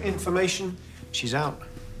 New information. She's out.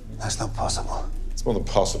 That's not possible. It's more than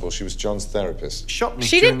possible. She was John's therapist. Shot me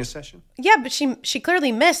She during didn't- a session. Yeah, but she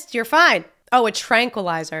clearly missed. You're fine. Oh, a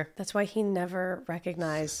tranquilizer. That's why he never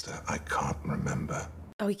recognized. I can't remember.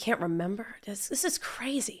 Oh, he can't remember? This is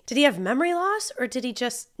crazy. Did he have memory loss, or did he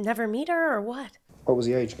just never meet her, or what? What was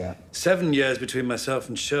the age gap? 7 years between myself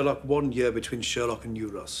and Sherlock, 1 year between Sherlock and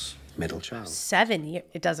Euros. Middle child. 7 years.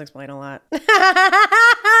 It does explain a lot.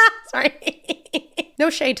 Sorry. No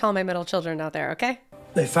shade to all my middle children out there, okay?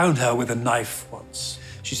 They found her with a knife once.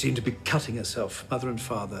 She seemed to be cutting herself. Mother and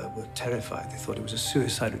father were terrified. They thought it was a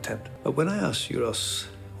suicide attempt. But when I asked Euros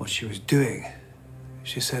what she was doing,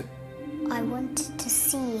 she said, I wanted to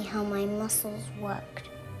see how my muscles worked.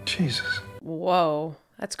 Jesus. Whoa,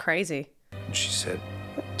 that's crazy. And she said,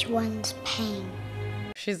 Which one's pain?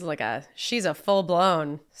 She's a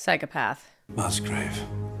full-blown psychopath. Musgrave,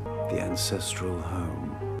 the ancestral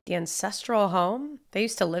home. The ancestral home? They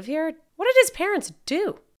used to live here? What did his parents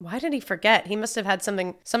do? Why did he forget? He must have had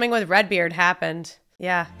something with Redbeard happened.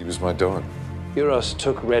 Yeah. He was my dog. Euros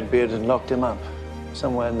took Redbeard and locked him up.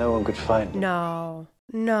 Somewhere no one could find him. No.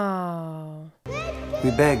 No.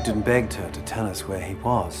 We begged and begged her to tell us where he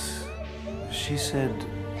was. She said...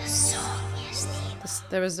 The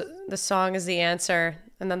song is the answer.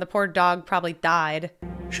 And then the poor dog probably died.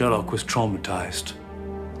 Sherlock was traumatized.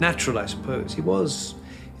 Natural, I suppose. He was,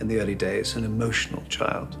 in the early days, an emotional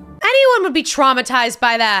child. Anyone would be traumatized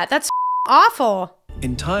by that. That's awful.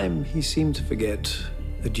 In time, he seemed to forget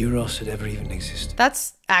that Euros had ever even existed.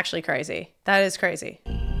 That's actually crazy. That is crazy.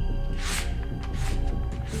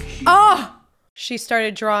 Oh! She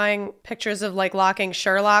started drawing pictures of like locking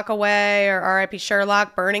Sherlock away or R.I.P.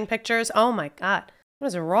 Sherlock, burning pictures. Oh my God. What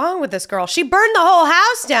is wrong with this girl? She burned the whole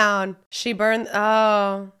house down.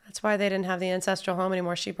 Oh, that's why they didn't have the ancestral home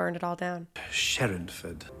anymore. She burned it all down.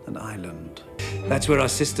 Sherrinford, an island. That's where our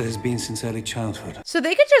sister has been since early childhood. So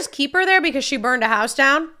they could just keep her there because she burned a house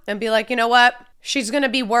down and be like, you know what? She's going to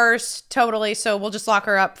be worse, totally, so we'll just lock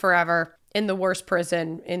her up forever in the worst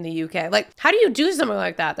prison in the UK. Like, how do you do something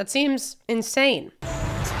like that? That seems insane.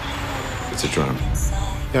 It's a drum.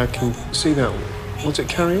 Yeah, I can see that. What's it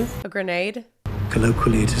carrying? A grenade?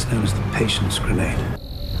 Colloquially, it is known as the patient's grenade.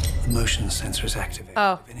 The motion sensor is activated.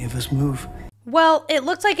 Oh. If any of us move... Well, it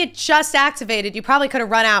looked like it just activated. You probably could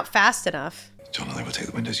have run out fast enough. John and I will take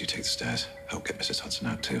the windows, you take the stairs. Help get Mrs. Hudson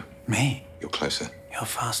out too. Me? You're closer. You're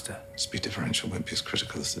faster. Speed differential won't be as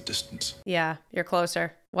critical as the distance. Yeah, you're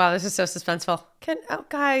closer. Wow, this is so suspenseful.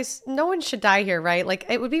 Guys, no one should die here, right? Like,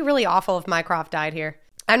 it would be really awful if Mycroft died here.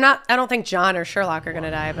 I don't think John or Sherlock are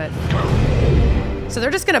gonna die, but... So they're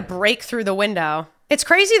just gonna break through the window. It's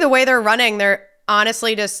crazy the way they're running. They're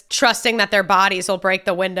honestly just trusting that their bodies will break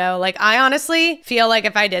the window. Like, I honestly feel like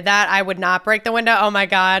if I did that, I would not break the window. Oh my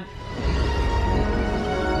God.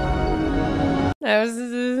 That was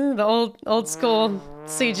the old school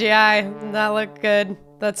CGI. That looked good.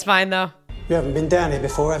 That's fine though. You haven't been down here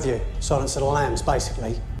before, have you? Silence of the Lambs,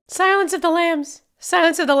 basically. Silence of the Lambs.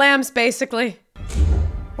 Silence of the Lambs, basically.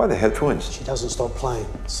 Why the headphones? She doesn't stop playing,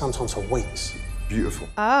 sometimes for weeks. Beautiful.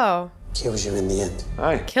 Oh. Kills you in the end.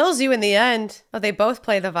 Aye. Kills you in the end. Oh, they both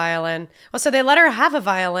play the violin. Oh, so they let her have a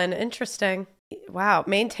violin. Interesting. Wow.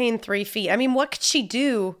 Maintain 3 feet. I mean, what could she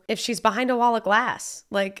do if she's behind a wall of glass?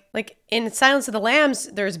 Like in Silence of the Lambs,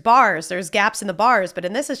 there's bars. There's gaps in the bars. But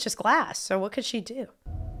in this, it's just glass. So what could she do?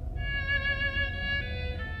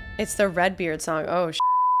 It's the Redbeard song. Oh,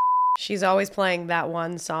 she's always playing that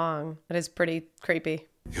one song. That is pretty creepy.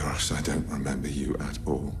 Euros, I don't remember you at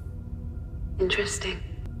all. Interesting.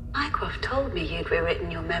 Mycroft told me you'd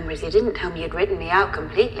rewritten your memories. He didn't tell me you'd written me out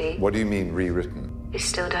completely. What do you mean, rewritten? You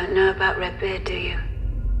still don't know about Redbeard, do you?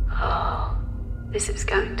 Oh, this is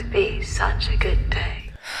going to be such a good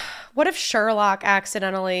day. What if Sherlock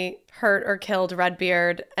accidentally hurt or killed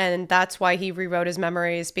Redbeard and that's why he rewrote his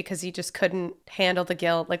memories because he just couldn't handle the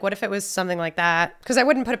guilt? Like, what if it was something like that? Because I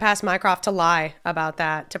wouldn't put it past Mycroft to lie about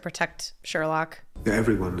that to protect Sherlock.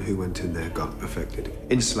 Everyone who went in there got affected.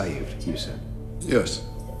 Enslaved, you said? Yes.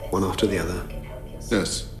 One after the other?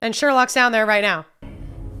 Yes. And Sherlock's down there right now.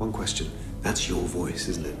 One question. That's your voice,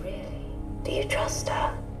 isn't it? Do you trust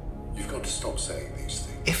her? You've got to stop saying these things.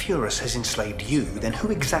 If Euros has enslaved you, then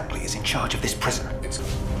who exactly is in charge of this prison?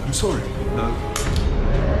 I'm sorry. No.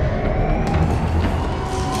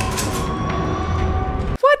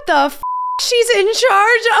 What the f? She's in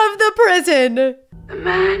charge of the prison. The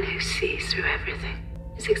man who sees through everything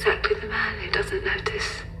is exactly the man who doesn't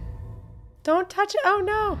notice. Don't touch it. Oh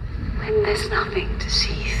no. When there's nothing to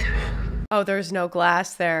see through. Oh, there's no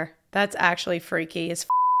glass there. That's actually freaky as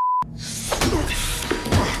f.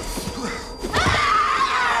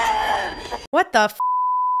 What the f?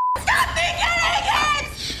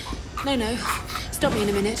 No. Stop me in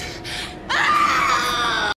a minute.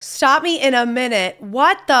 Stop me in a minute.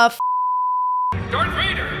 What the f? Darth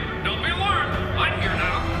Vader, don't be alarmed. I'm here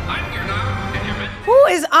now. And you're Who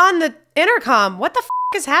is on the intercom? What the f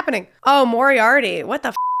is happening? Oh, Moriarty. What the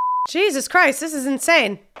f? Jesus Christ, this is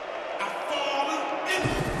insane.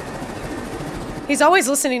 He's always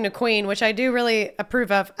listening to Queen, which I do really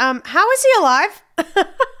approve of. How is he alive?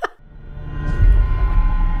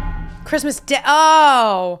 Christmas Day.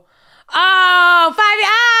 Oh,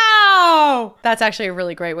 that's actually a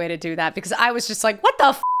really great way to do that because I was just like, what the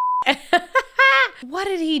f? What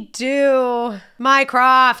did he do?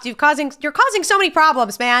 Mycroft, you're causing so many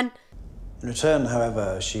problems, man. In return,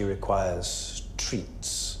 however, she requires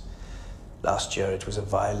treats. Last year it was a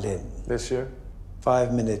violin. This year?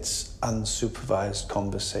 5 minutes unsupervised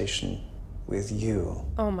conversation with you.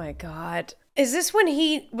 Oh my God. Is this when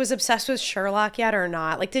he was obsessed with Sherlock yet or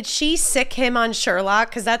not? Like, did she sick him on Sherlock?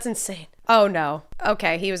 Because that's insane. Oh no.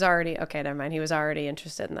 Okay, okay, never mind. He was already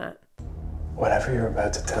interested in that. Whatever you're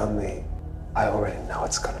about to tell me, I already know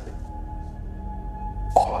it's gonna be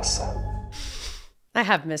awesome. I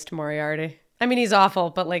have missed Moriarty. I mean, he's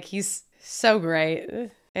awful, but like, he's so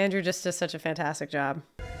great. Andrew just does such a fantastic job.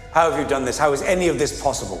 How have you done this? How is any of this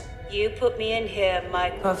possible? You put me in here,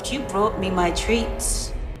 Mycroft. You brought me my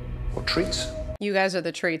treats. What treats? You guys are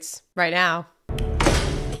the treats right now.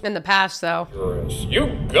 In the past, though. You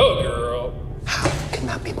go, girl. How can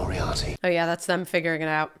that be Moriarty? Oh yeah, that's them figuring it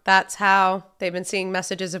out. That's how they've been seeing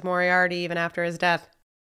messages of Moriarty even after his death.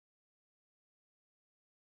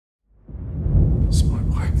 It's my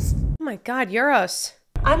wife. Oh my God, Euros.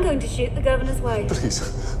 I'm going to shoot the governor's wife. Please,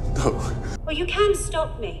 no. Well, you can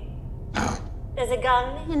stop me. There's a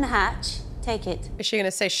gun in the hatch. Take it. Is she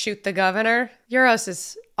gonna say shoot the governor? Euros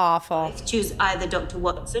is awful. Choose either Dr.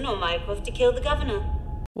 Watson or Mycroft to kill the governor.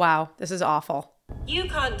 Wow, this is awful. You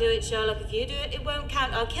can't do it, Sherlock. If you do it, it won't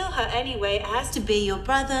count. I'll kill her anyway. It has to be your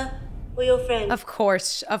brother or your friend. Of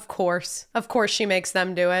course. Of course she makes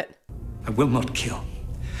them do it. I will not kill.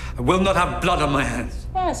 I will not have blood on my hands.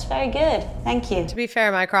 Yes, very good. Thank you. To be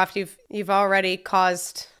fair, Mycroft, you've already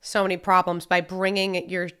caused so many problems by bringing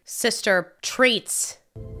your sister treats.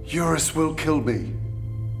 Eurus will kill me.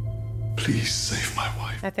 Please save my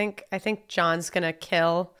wife. I think John's gonna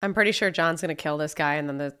kill. I'm pretty sure John's gonna kill this guy, and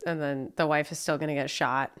then the wife is still gonna get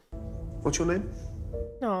shot. What's your name?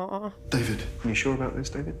 Aww. David. Are you sure about this,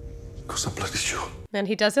 David? Of course I'm bloody sure. Man,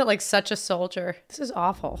 he does it like such a soldier. This is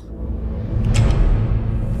awful.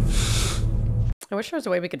 I wish there was a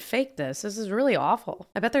way we could fake this. This is really awful.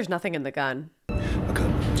 I bet there's nothing in the gun.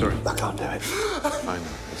 Okay, sorry. I can't do it. I know,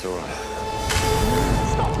 it's all right.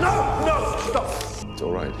 Stop! No! Stop! It's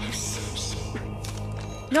all right.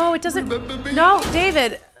 No, it doesn't. No,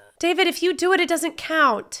 David. David, if you do it, it doesn't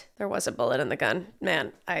count. There was a bullet in the gun.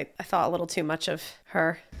 Man, I thought a little too much of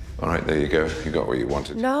her. All right, there you go. You got what you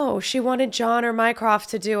wanted. No, she wanted John or Mycroft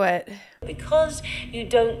to do it. Because you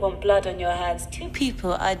don't want blood on your hands, 2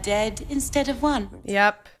 people are dead instead of 1.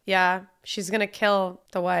 Yep. Yeah. She's gonna kill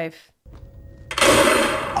the wife.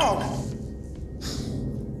 Oh.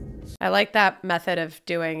 I like that method of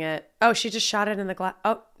doing it. Oh, she just shot it in the glass.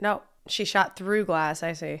 Oh, no. She shot through glass,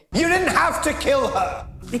 I see. You didn't have to kill her!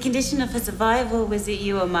 The condition of her survival was that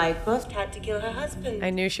you or Mycroft had to kill her husband. I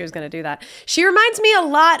knew she was gonna do that. She reminds me a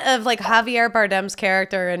lot of like Javier Bardem's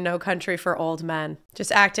character in No Country for Old Men.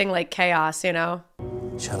 Just acting like chaos, you know?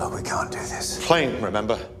 Sherlock, we can't do this. Plane,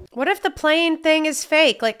 remember? What if the plane thing is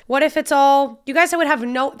fake? Like, what if it's all... You guys they would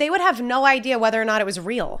have no idea whether or not it was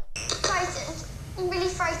real. Frightened. I'm really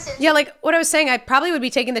frightened. Yeah, like what I was saying, I probably would be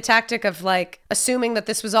taking the tactic of like assuming that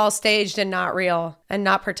this was all staged and not real and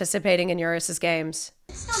not participating in Eurus's games.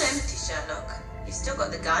 It's not empty, Sherlock. You've still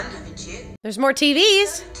got the gun, haven't you? There's more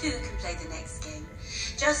TVs. 2 can play the next game.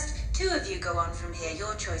 Just 2 of you go on from here,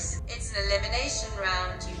 your choice. It's an elimination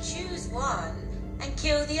round. You choose one and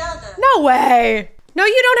kill the other. No way. No,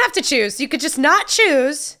 you don't have to choose. You could just not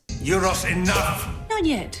choose. Euros, enough! Not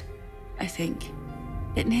yet, I think.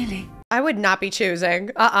 But nearly. I would not be choosing.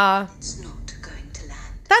 It's not going to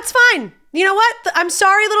land. That's fine. You know what? I'm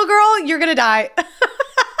sorry, little girl. You're gonna die.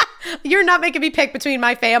 You're not making me pick between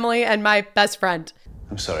my family and my best friend.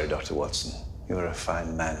 I'm sorry, Dr. Watson. You're a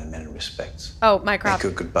fine man in many respects. Oh, Mycroft.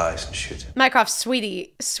 Make good goodbyes and shoot him. Mycroft,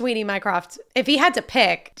 sweetie Mycroft. If he had to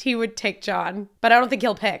pick, he would take John. But I don't think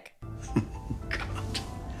he'll pick. God.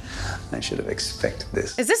 I should have expected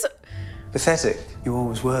this. Is this... Pathetic. You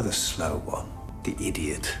always were the slow one. The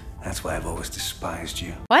idiot. That's why I've always despised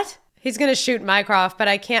you. What? He's gonna shoot Mycroft, but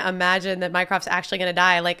I can't imagine that Mycroft's actually gonna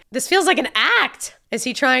die. Like, this feels like an act. Is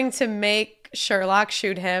he trying to make Sherlock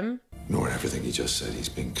shoot him? Ignore everything He just said he's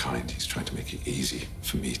being kind. He's trying to make it easy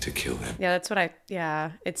for me to kill him. Yeah, that's what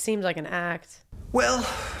yeah, it seems like an act. Well,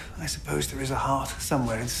 I suppose there is a heart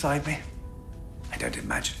somewhere inside me. I don't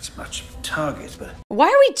imagine it's much of a target, but... Why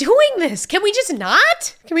are we doing this? Can we just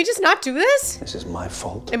not? Can we just not do this? This is my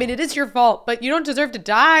fault. I mean, it is your fault, but you don't deserve to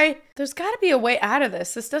die. There's gotta be a way out of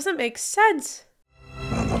this. This doesn't make sense.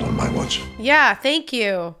 Well, not on my watch. Yeah, thank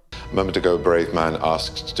you. A moment ago, a brave man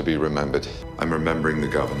asked to be remembered. I'm remembering the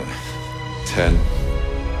governor. 10.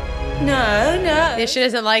 No. Yeah, she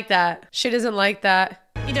doesn't like that. She doesn't like that.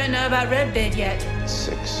 You don't know about Redbeard yet.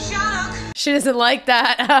 6. Sherlock! She doesn't like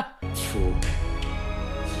that. 4.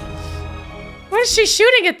 What is she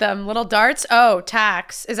shooting at them? Little darts? Oh,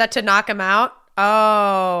 tacks. Is that to knock him out?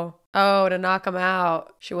 Oh, to knock him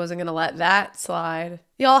out. She wasn't gonna let that slide.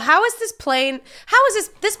 Y'all, how is this plane? How is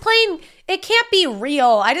this plane? It can't be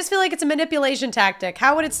real. I just feel like it's a manipulation tactic.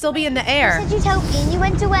 How would it still be in the air? You said you'd help me and you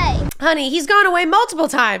went away. Honey, he's gone away multiple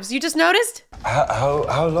times. You just noticed?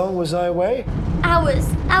 How long was I away? Hours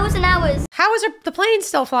and hours. How is the plane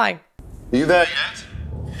still flying? Are you there yet?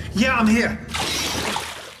 Yeah, I'm here.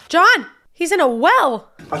 John, he's in a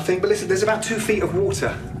well. I think, but listen, there's about 2 feet of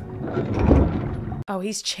water. Oh,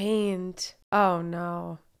 he's chained. Oh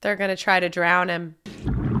no. They're gonna try to drown him.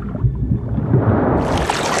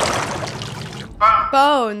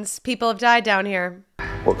 Bones. People have died down here.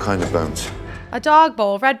 What kind of bones? A dog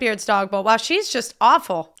bowl, Redbeard's dog bowl. Wow, she's just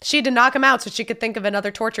awful. She had to knock him out so she could think of another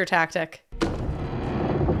torture tactic.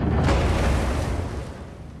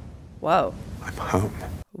 Whoa. I'm home.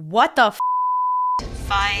 What the f?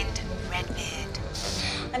 Find Redbeard.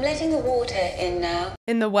 I'm letting the water in now.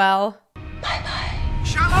 In the well. Bye-bye.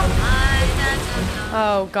 Sherlock!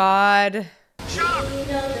 Oh, God. Sherlock!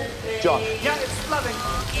 John. Yeah, it's flooding.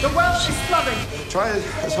 The well is flooding. Try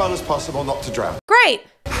as hard as possible not to drown. Great.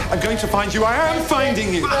 I'm going to find you. I am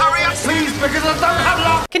finding you. Hurry up, please, because I don't have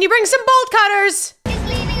long. Can you bring some bolt cutters? It's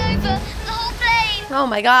leaning over the whole plane. Oh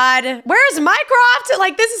my God. Where's Mycroft?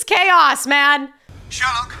 Like, this is chaos, man.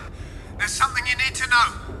 Sherlock, there's something you need to know.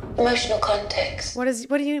 Emotional context. What does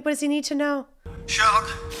he need to know? Sherlock,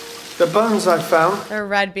 the bones I found. They're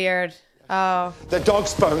Redbeard. Oh. They're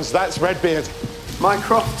dog's bones. That's Redbeard.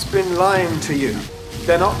 Mycroft's been lying to you.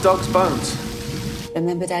 They're not dog's bones.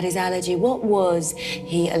 Remember Daddy's allergy? What was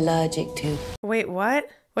he allergic to? Wait, what?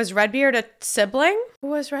 Was Redbeard a sibling? Who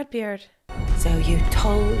was Redbeard? So you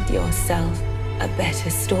told yourself a better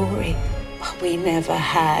story, but we never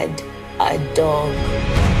had a dog.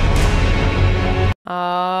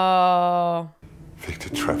 Oh. Victor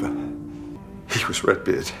Trevor. He was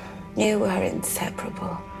Redbeard. You were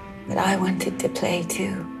inseparable, but I wanted to play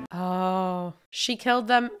too. Oh. She killed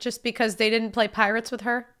them just because they didn't play pirates with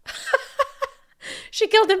her? She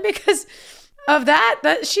killed him because of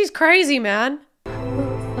that? She's crazy, man.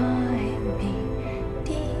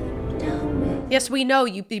 Yes, we know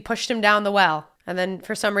you pushed him down the well. And then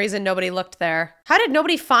for some reason, nobody looked there. How did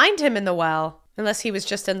nobody find him in the well? Unless he was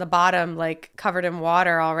just in the bottom, like covered in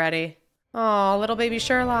water already. Oh, little baby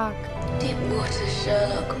Sherlock. Deep water,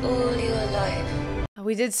 Sherlock, all your life.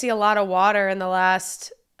 We did see a lot of water in the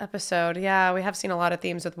last episode. Yeah, we have seen a lot of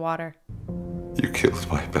themes with water. You killed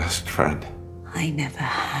my best friend. I never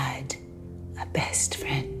had a best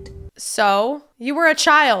friend. So, you were a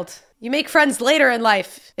child. You make friends later in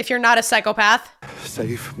life, if you're not a psychopath.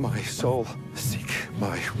 Save my soul. Seek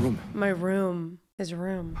my room. My room. His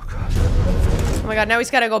room. Oh my God, now he's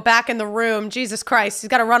got to go back in the room. Jesus Christ, he's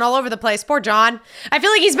got to run all over the place. Poor John. I feel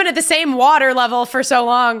like he's been at the same water level for so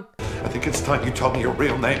long. I think it's time you told me your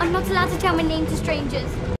real name. I'm not allowed to tell my name to strangers.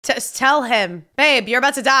 Just tell him. Babe, you're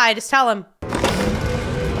about to die. Just tell him.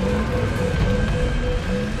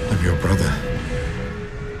 I'm your brother.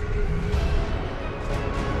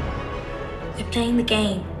 We're playing the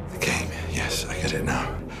game. The game, yes, I get it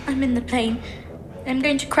now. I'm in the plane. I'm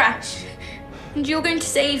going to crash. And you're going to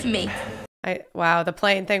save me. Wow, the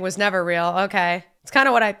plane thing was never real. Okay. It's kind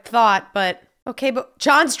of what I thought, but... Okay, but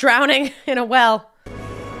John's drowning in a well.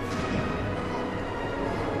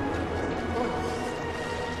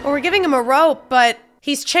 Well, we're giving him a rope, but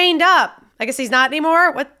he's chained up. I guess he's not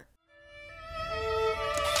anymore? What?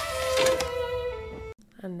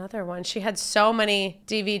 Another one. She had so many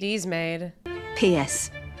DVDs made. P.S.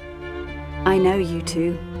 I know you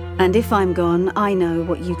two, and if I'm gone, I know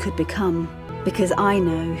what you could become, because I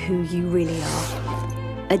know who you really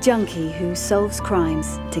are. A junkie who solves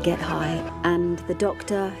crimes to get high, and the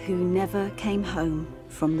doctor who never came home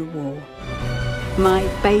from the war. My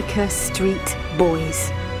Baker Street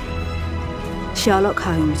boys. Sherlock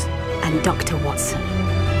Holmes and Dr. Watson.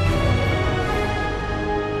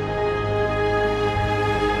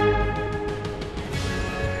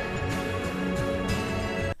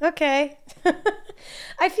 okay.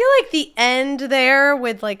 I feel like the end there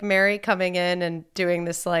with like Mary coming in and doing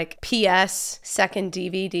this like PS second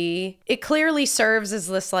DVD, it clearly serves as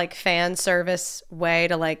this like fan service way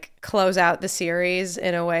to like close out the series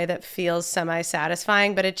in a way that feels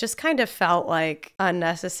semi-satisfying, but it just kind of felt like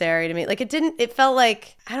unnecessary to me. Like it felt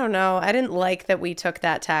like, I don't know, I didn't like that we took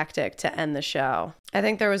that tactic to end the show. I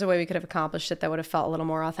think there was a way we could have accomplished it that would have felt a little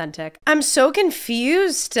more authentic. I'm so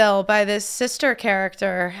confused still by this sister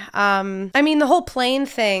character. I mean, the whole plane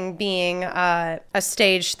thing being a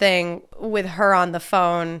stage thing with her on the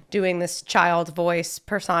phone doing this child voice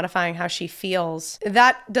personifying how she feels,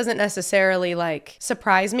 that doesn't necessarily like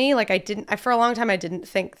surprise me. Like for a long time I didn't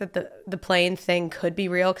think that the plane thing could be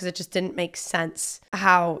real because it just didn't make sense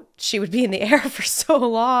how she would be in the air for so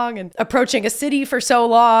long and approaching a city for so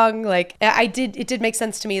long. Like it did make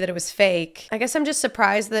sense to me that it was fake. I guess I'm just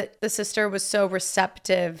surprised that the sister was so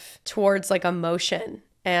receptive towards like emotion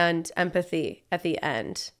and empathy at the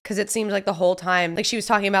end, because it seemed like the whole time like she was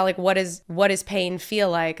talking about like what does pain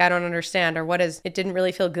feel like, I don't understand, or it didn't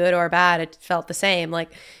really feel good or bad, it felt the same.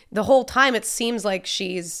 Like the whole time it seems like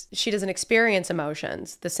she doesn't experience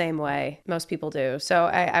emotions the same way most people do. So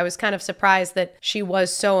I was kind of surprised that she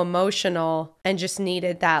was so emotional and just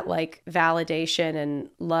needed that like validation and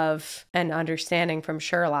love and understanding from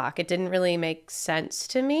Sherlock. It didn't really make sense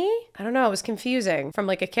to me. I don't know, it was confusing from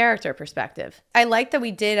like a character perspective. I like that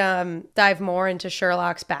we did dive more into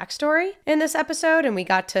Sherlock's backstory in this episode, and we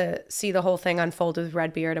got to see the whole thing unfold with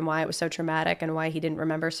Redbeard and why it was so traumatic and why he didn't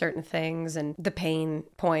remember certain things and the pain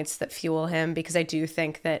points that fuel him, because I do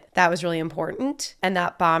think that was really important. And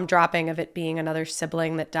that bomb dropping of it being another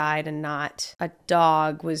sibling that died and not a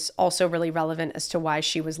dog was also really relevant as to why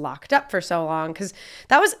she was locked up for so long, because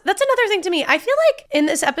that's another thing to me. I feel like in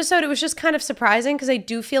this episode it was just kind of surprising, because I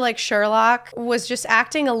do feel like Sherlock was just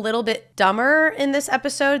acting a little bit dumber in this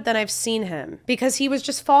episode than I've seen him, because he was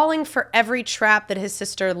just falling for every trap that his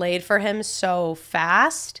sister laid for him so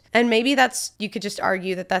fast. And maybe you could just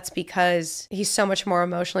argue that that's because he's so much more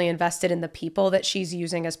emotionally invested in the people that she's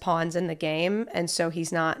using as pawns in the game. And so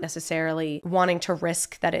he's not necessarily wanting to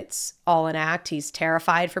risk that it's all an act. He's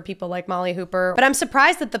terrified for people like Molly Hooper. But I'm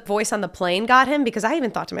surprised that the voice on the plane got him, because I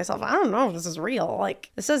even thought to myself, I don't know if this is real.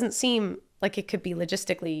 Like, this doesn't seem like it could be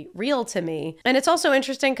logistically real to me. And it's also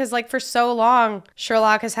interesting because like for so long,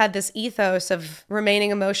 Sherlock has had this ethos of remaining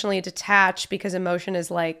emotionally detached, because emotion is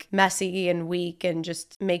like messy and weak and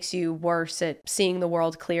just makes you worse at seeing the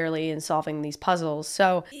world clearly and solving these puzzles.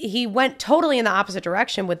 So he went totally in the opposite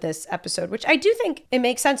direction with this episode, which I do think it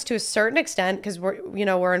makes sense to a certain extent, because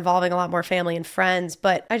we're involving a lot more family and friends,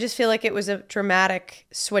 but I just feel like it was a dramatic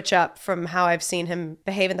switch up from how I've seen him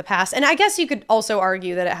behave in the past. And I guess you could also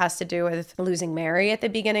argue that it has to do with losing Mary at the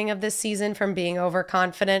beginning of this season, from being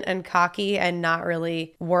overconfident and cocky and not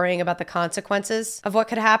really worrying about the consequences of what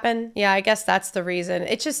could happen. Yeah, I guess that's the reason.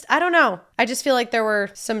 It just, I don't know. I just feel like there were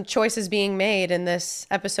some choices being made in this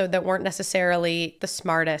episode that weren't necessarily the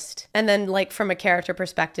smartest. And then like from a character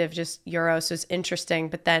perspective, just Euros was interesting,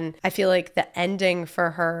 but then I feel like the ending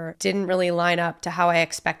for her didn't really line up to how I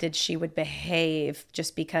expected she would behave,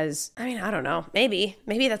 just because, I mean, I don't know. Maybe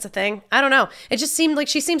that's a thing. I don't know. It just seemed like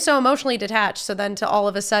she seemed so emotionally detached. So then to all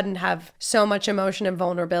of a sudden have so much emotion and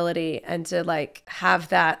vulnerability, and to like have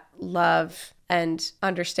that love and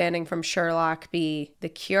understanding from Sherlock be the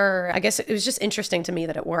cure. I guess it was just interesting to me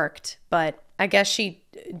that it worked, but I guess she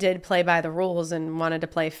did play by the rules and wanted to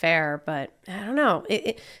play fair, but I don't know.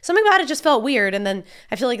 Something about it just felt weird. And then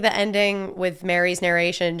I feel like the ending with Mary's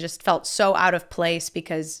narration just felt so out of place,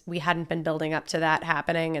 because we hadn't been building up to that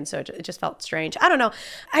happening. And so it just felt strange. I don't know.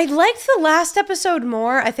 I liked the last episode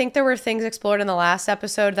more. I think there were things explored in the last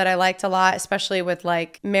episode that I liked a lot, especially with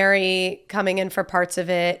like Mary coming in for parts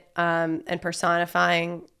of it and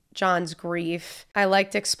personifying John's grief. I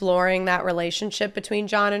liked exploring that relationship between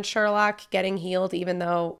John and Sherlock getting healed, even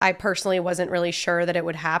though I personally wasn't really sure that it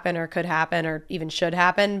would happen or could happen or even should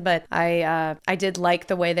happen. But I did like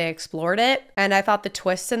the way they explored it. And I thought the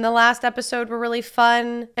twists in the last episode were really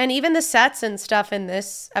fun. And even the sets and stuff in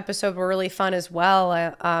this episode were really fun as well.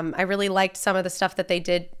 I really liked some of the stuff that they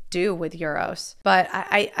did do with Euros. But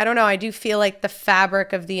I don't know, I do feel like the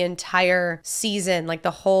fabric of the entire season, like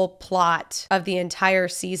the whole plot of the entire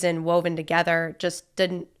season woven together, just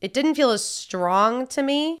didn't feel as strong to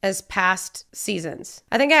me as past seasons.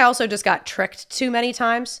 I think I also just got tricked too many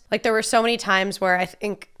times. Like there were so many times where I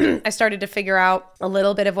think I started to figure out a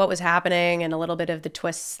little bit of what was happening and a little bit of the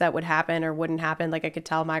twists that would happen or wouldn't happen. Like I could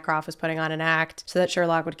tell Mycroft was putting on an act so that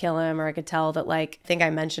Sherlock would kill him, or I could tell that, like, I think I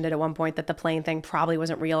mentioned it at one point, that the plane thing probably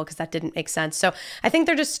wasn't real meal because that didn't make sense. So I think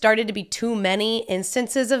there just started to be too many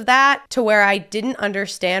instances of that to where I didn't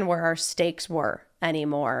understand where our stakes were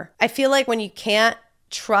anymore. I feel like when you can't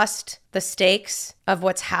trust the stakes of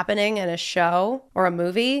what's happening in a show or a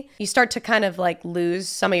movie, you start to kind of like lose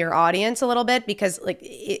some of your audience a little bit because like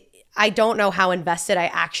I don't know how invested I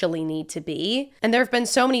actually need to be. And there have been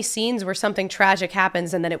so many scenes where something tragic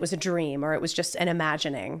happens and then it was a dream or it was just an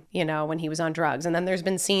imagining, you know, when he was on drugs. And then there's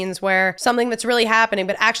been scenes where something that's really happening,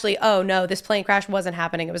 but actually, oh no, this plane crash wasn't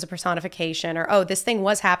happening. It was a personification. Or, oh, this thing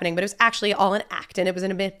was happening, but it was actually all an act and it was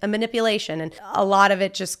a manipulation. And a lot of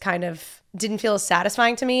it just kind of didn't feel as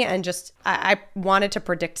satisfying to me, and just I wanted to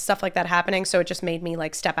predict stuff like that happening, so it just made me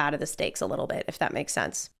like step out of the stakes a little bit, if that makes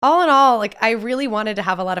sense. All in all, like I really wanted to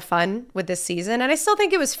have a lot of fun with this season, and I still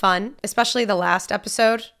think it was fun, especially the last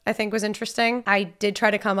episode I think was interesting. I did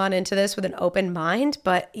try to come on into this with an open mind,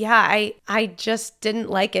 but yeah, I just didn't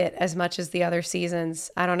like it as much as the other seasons.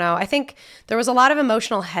 I don't know. I think there was a lot of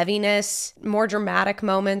emotional heaviness, more dramatic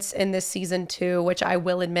moments in this season too, which I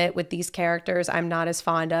will admit with these characters I'm not as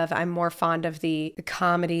fond of. I'm more fond of the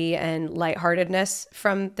comedy and lightheartedness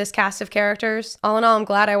from this cast of characters. All in all, I'm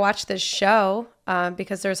glad I watched this show.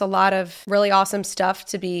 Because there's a lot of really awesome stuff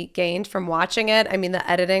to be gained from watching it. I mean,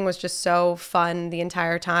 the editing was just so fun the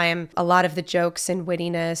entire time. A lot of the jokes and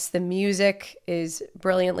wittiness. The music is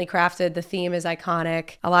brilliantly crafted. The theme is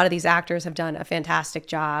iconic. A lot of these actors have done a fantastic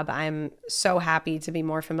job. I'm so happy to be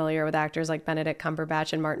more familiar with actors like Benedict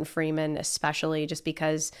Cumberbatch and Martin Freeman, especially just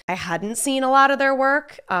because I hadn't seen a lot of their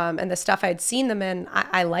work. And the stuff I'd seen them in,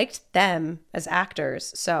 I liked them as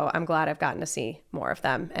actors. So I'm glad I've gotten to see more of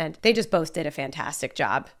them. And they just both did a fantastic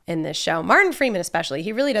job in this show. Martin Freeman especially,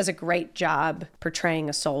 he really does a great job portraying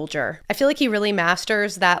a soldier. I feel like he really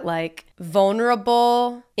masters that like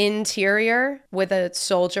vulnerable interior with a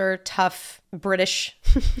soldier, tough British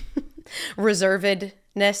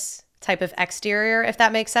reservedness type of exterior, if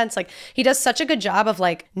that makes sense. Like he does such a good job of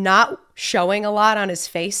like not showing a lot on his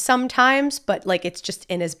face sometimes, but like it's just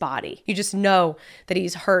in his body. You just know that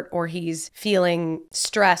he's hurt or he's feeling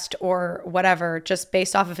stressed or whatever, just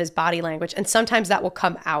based off of his body language. And sometimes that will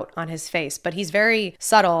come out on his face, but he's very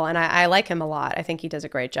subtle and I like him a lot. I think he does a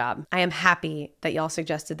great job. I am happy that y'all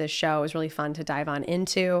suggested this show. It was really fun to dive on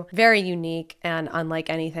into. Very unique and unlike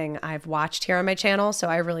anything I've watched here on my channel, so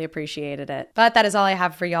I really appreciated it. But that is all I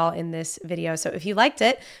have for y'all in this video. So if you liked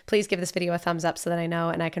it, please give this video a thumbs up so that I know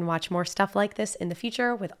and I can watch more stuff like this in the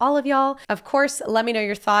future with all of y'all. Of course, let me know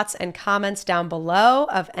your thoughts and comments down below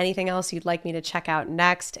of anything else you'd like me to check out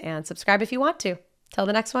next, and subscribe if you want to. Till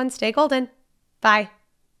the next one, stay golden. Bye.